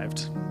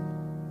survived.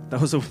 That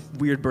was a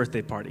weird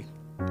birthday party,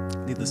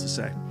 needless to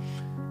say.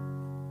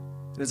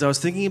 And as I was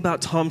thinking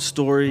about Tom's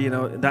story,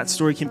 that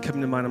story kept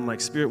coming to mind. I'm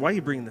like, Spirit, why are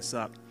you bringing this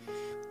up?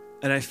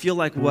 And I feel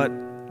like what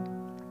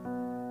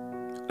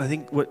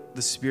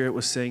the Spirit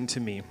was saying to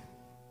me,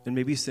 and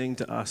maybe saying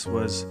to us,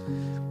 was,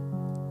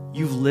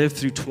 you've lived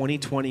through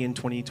 2020 and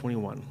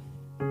 2021.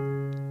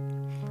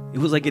 It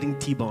was like getting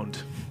T-boned.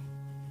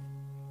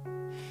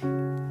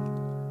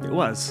 It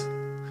was.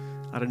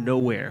 Out of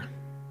nowhere.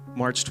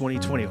 March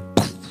 2020.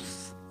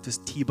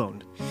 Just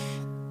T-boned.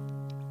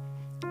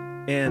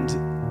 And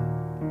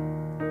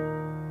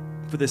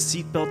for the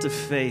seatbelt of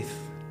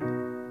faith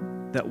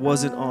that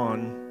wasn't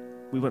on,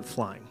 we went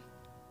flying.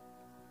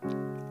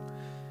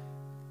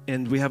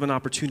 And we have an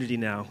opportunity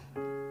now,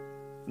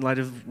 in light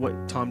of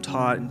what Tom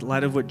taught, in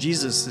light of what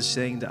Jesus is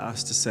saying to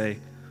us, to say,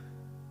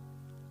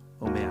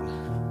 oh man,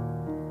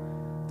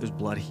 there's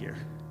blood here.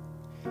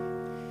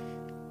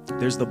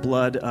 There's the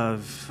blood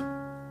of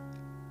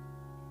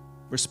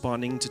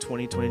responding to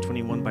 2020,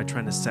 2021 by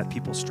trying to set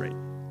people straight.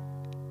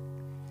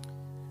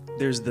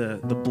 There's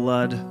the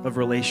blood of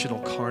relational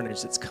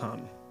carnage that's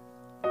come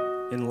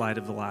in light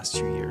of the last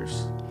 2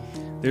 years.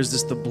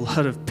 There's the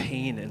blood of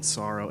pain and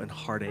sorrow and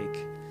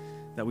heartache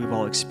that we've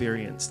all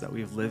experienced, that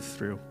we've lived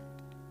through.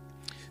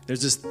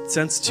 There's this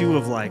sense too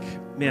of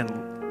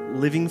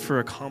living for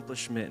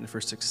accomplishment and for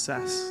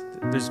success.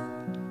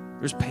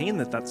 There's pain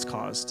that's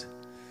caused.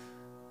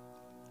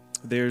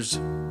 There's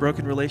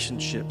broken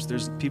relationships.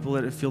 There's people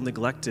that feel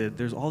neglected.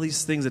 There's all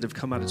these things that have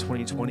come out of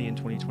 2020 and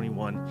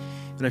 2021.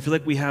 And I feel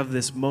like we have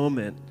this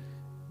moment,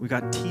 we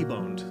got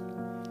T-boned,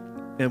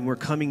 and we're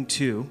coming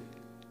to,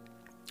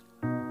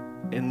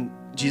 and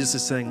Jesus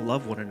is saying,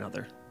 love one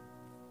another.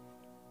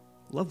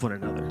 Love one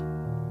another.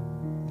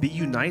 Be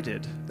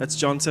united. That's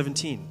John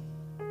 17.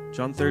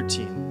 John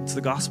 13. It's the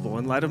gospel.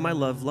 In light of my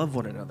love, love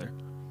one another.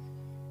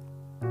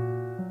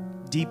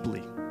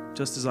 Deeply,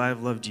 just as I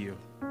have loved you.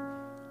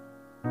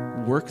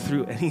 Work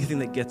through anything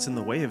that gets in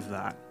the way of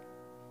that.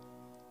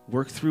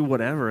 Work through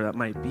whatever that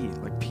might be.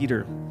 Like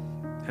Peter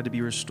had to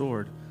be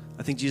restored.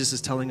 I think Jesus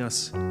is telling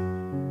us,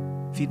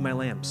 feed my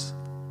lambs.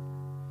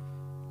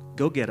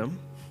 Go get them.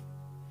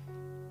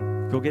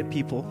 Go get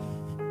people.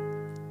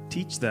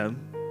 Teach them.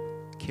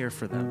 Care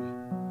for them.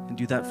 And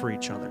do that for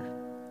each other.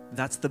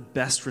 That's the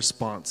best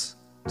response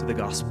to the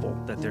gospel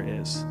that there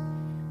is.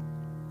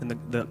 And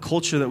the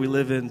culture that we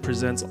live in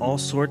presents all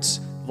sorts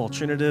of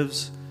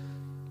alternatives.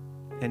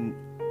 And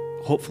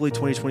hopefully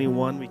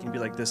 2021, we can be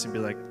like this and be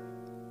like,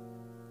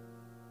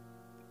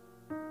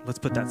 let's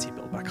put that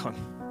seatbelt back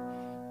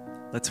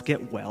on. Let's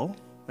get well.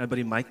 My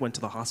buddy Mike went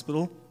to the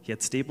hospital. He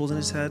had staples in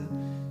his head.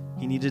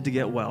 He needed to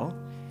get well.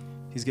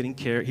 He's getting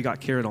care. He got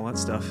care and all that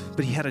stuff.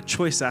 But he had a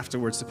choice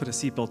afterwards to put a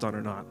seatbelt on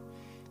or not.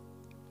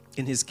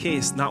 In his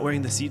case, not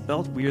wearing the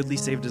seatbelt weirdly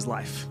saved his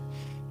life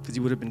because he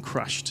would have been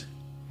crushed.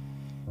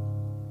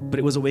 But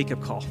it was a wake-up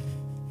call.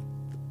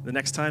 The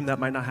next time, that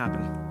might not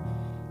happen.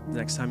 The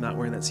next time, not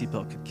wearing that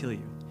seatbelt could kill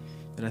you.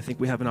 And I think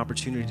we have an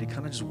opportunity to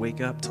kind of just wake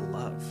up to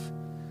love.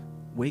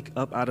 Wake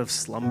up out of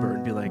slumber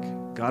and be like,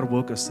 God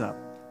woke us up.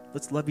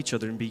 Let's love each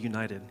other and be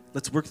united.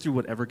 Let's work through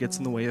whatever gets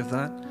in the way of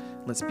that.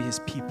 Let's be his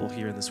people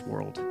here in this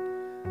world.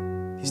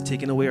 He's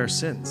taken away our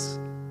sins.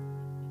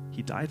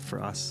 He died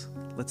for us.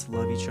 Let's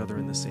love each other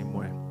in the same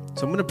way.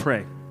 So I'm going to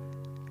pray.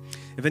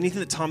 If anything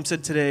that Tom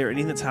said today or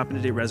anything that's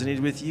happened today resonated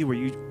with you, where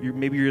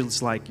you're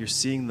just like, you're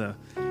seeing the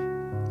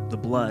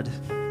blood,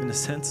 in a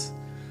sense,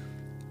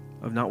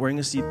 of not wearing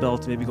a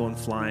seatbelt, maybe going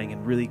flying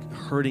and really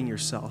hurting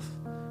yourself,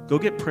 go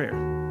get prayer.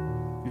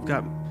 We've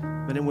got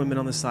men and women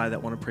on the side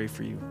that want to pray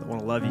for you, that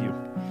want to love you.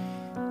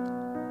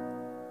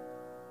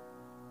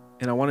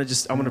 And I want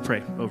to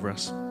pray over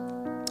us.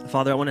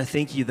 Father, I want to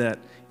thank you that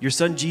your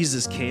son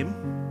Jesus came,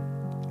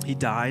 he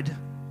died,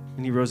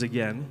 and he rose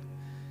again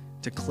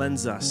to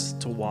cleanse us,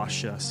 to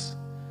wash us,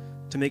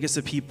 to make us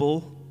a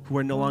people who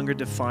are no longer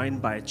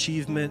defined by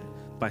achievement,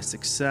 by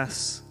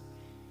success,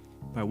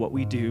 by what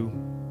we do,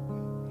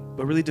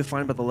 but really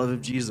defined by the love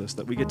of Jesus,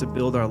 that we get to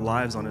build our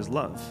lives on his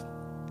love.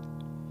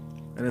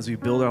 And as we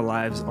build our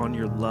lives on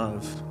your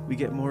love, we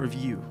get more of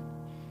you.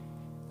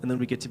 And then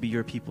we get to be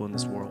your people in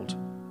this world.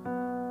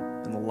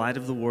 And the light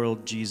of the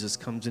world, Jesus,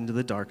 comes into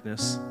the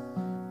darkness,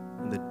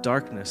 and the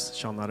darkness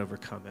shall not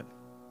overcome it.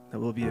 That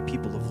we'll be a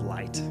people of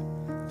light,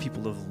 a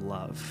people of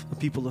love, a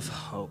people of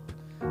hope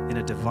in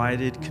a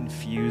divided,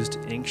 confused,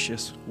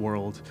 anxious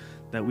world,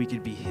 that we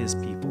could be his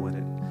people in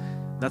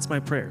it. That's my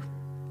prayer,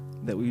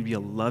 that we would be a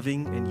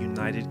loving and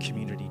united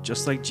community,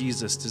 just like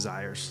Jesus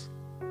desires,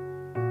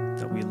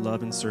 that we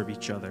love and serve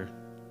each other.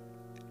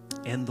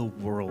 and the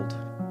world.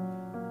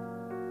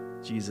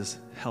 Jesus,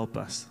 help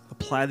us.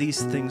 Apply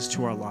these things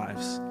to our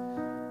lives.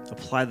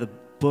 Apply the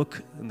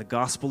book and the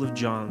Gospel of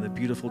John, the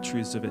beautiful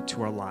truths of it,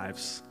 to our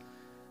lives.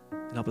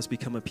 And help us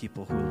become a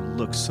people who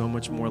look so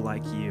much more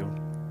like you.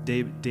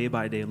 Day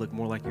by day, look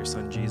more like your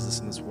son Jesus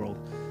in this world,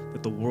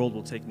 that the world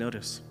will take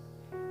notice.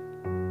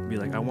 Be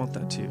like, I want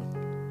that too.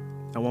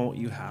 I want what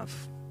you have.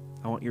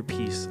 I want your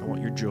peace. I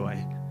want your joy.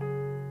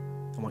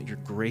 I want your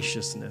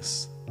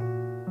graciousness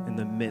in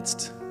the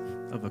midst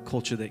of a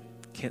culture that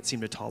can't seem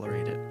to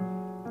tolerate it,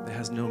 that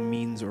has no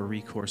means or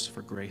recourse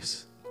for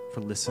grace,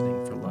 for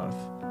listening, for love.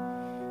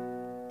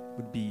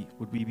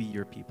 Would we be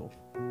your people?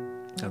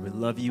 God, we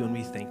love you and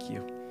we thank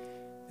you.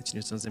 It's in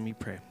your son's name we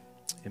pray.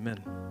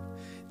 Amen.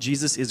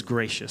 Jesus is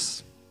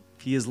gracious.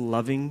 He is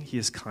loving. He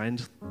is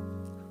kind.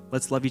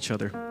 Let's love each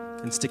other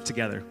and stick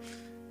together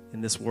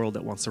in this world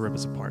that wants to rip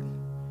us apart.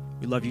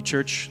 We love you,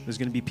 church. There's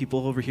going to be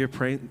people over here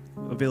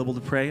available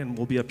to pray, and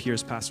we'll be up here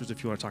as pastors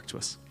if you want to talk to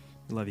us.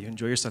 We love you.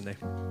 Enjoy your Sunday.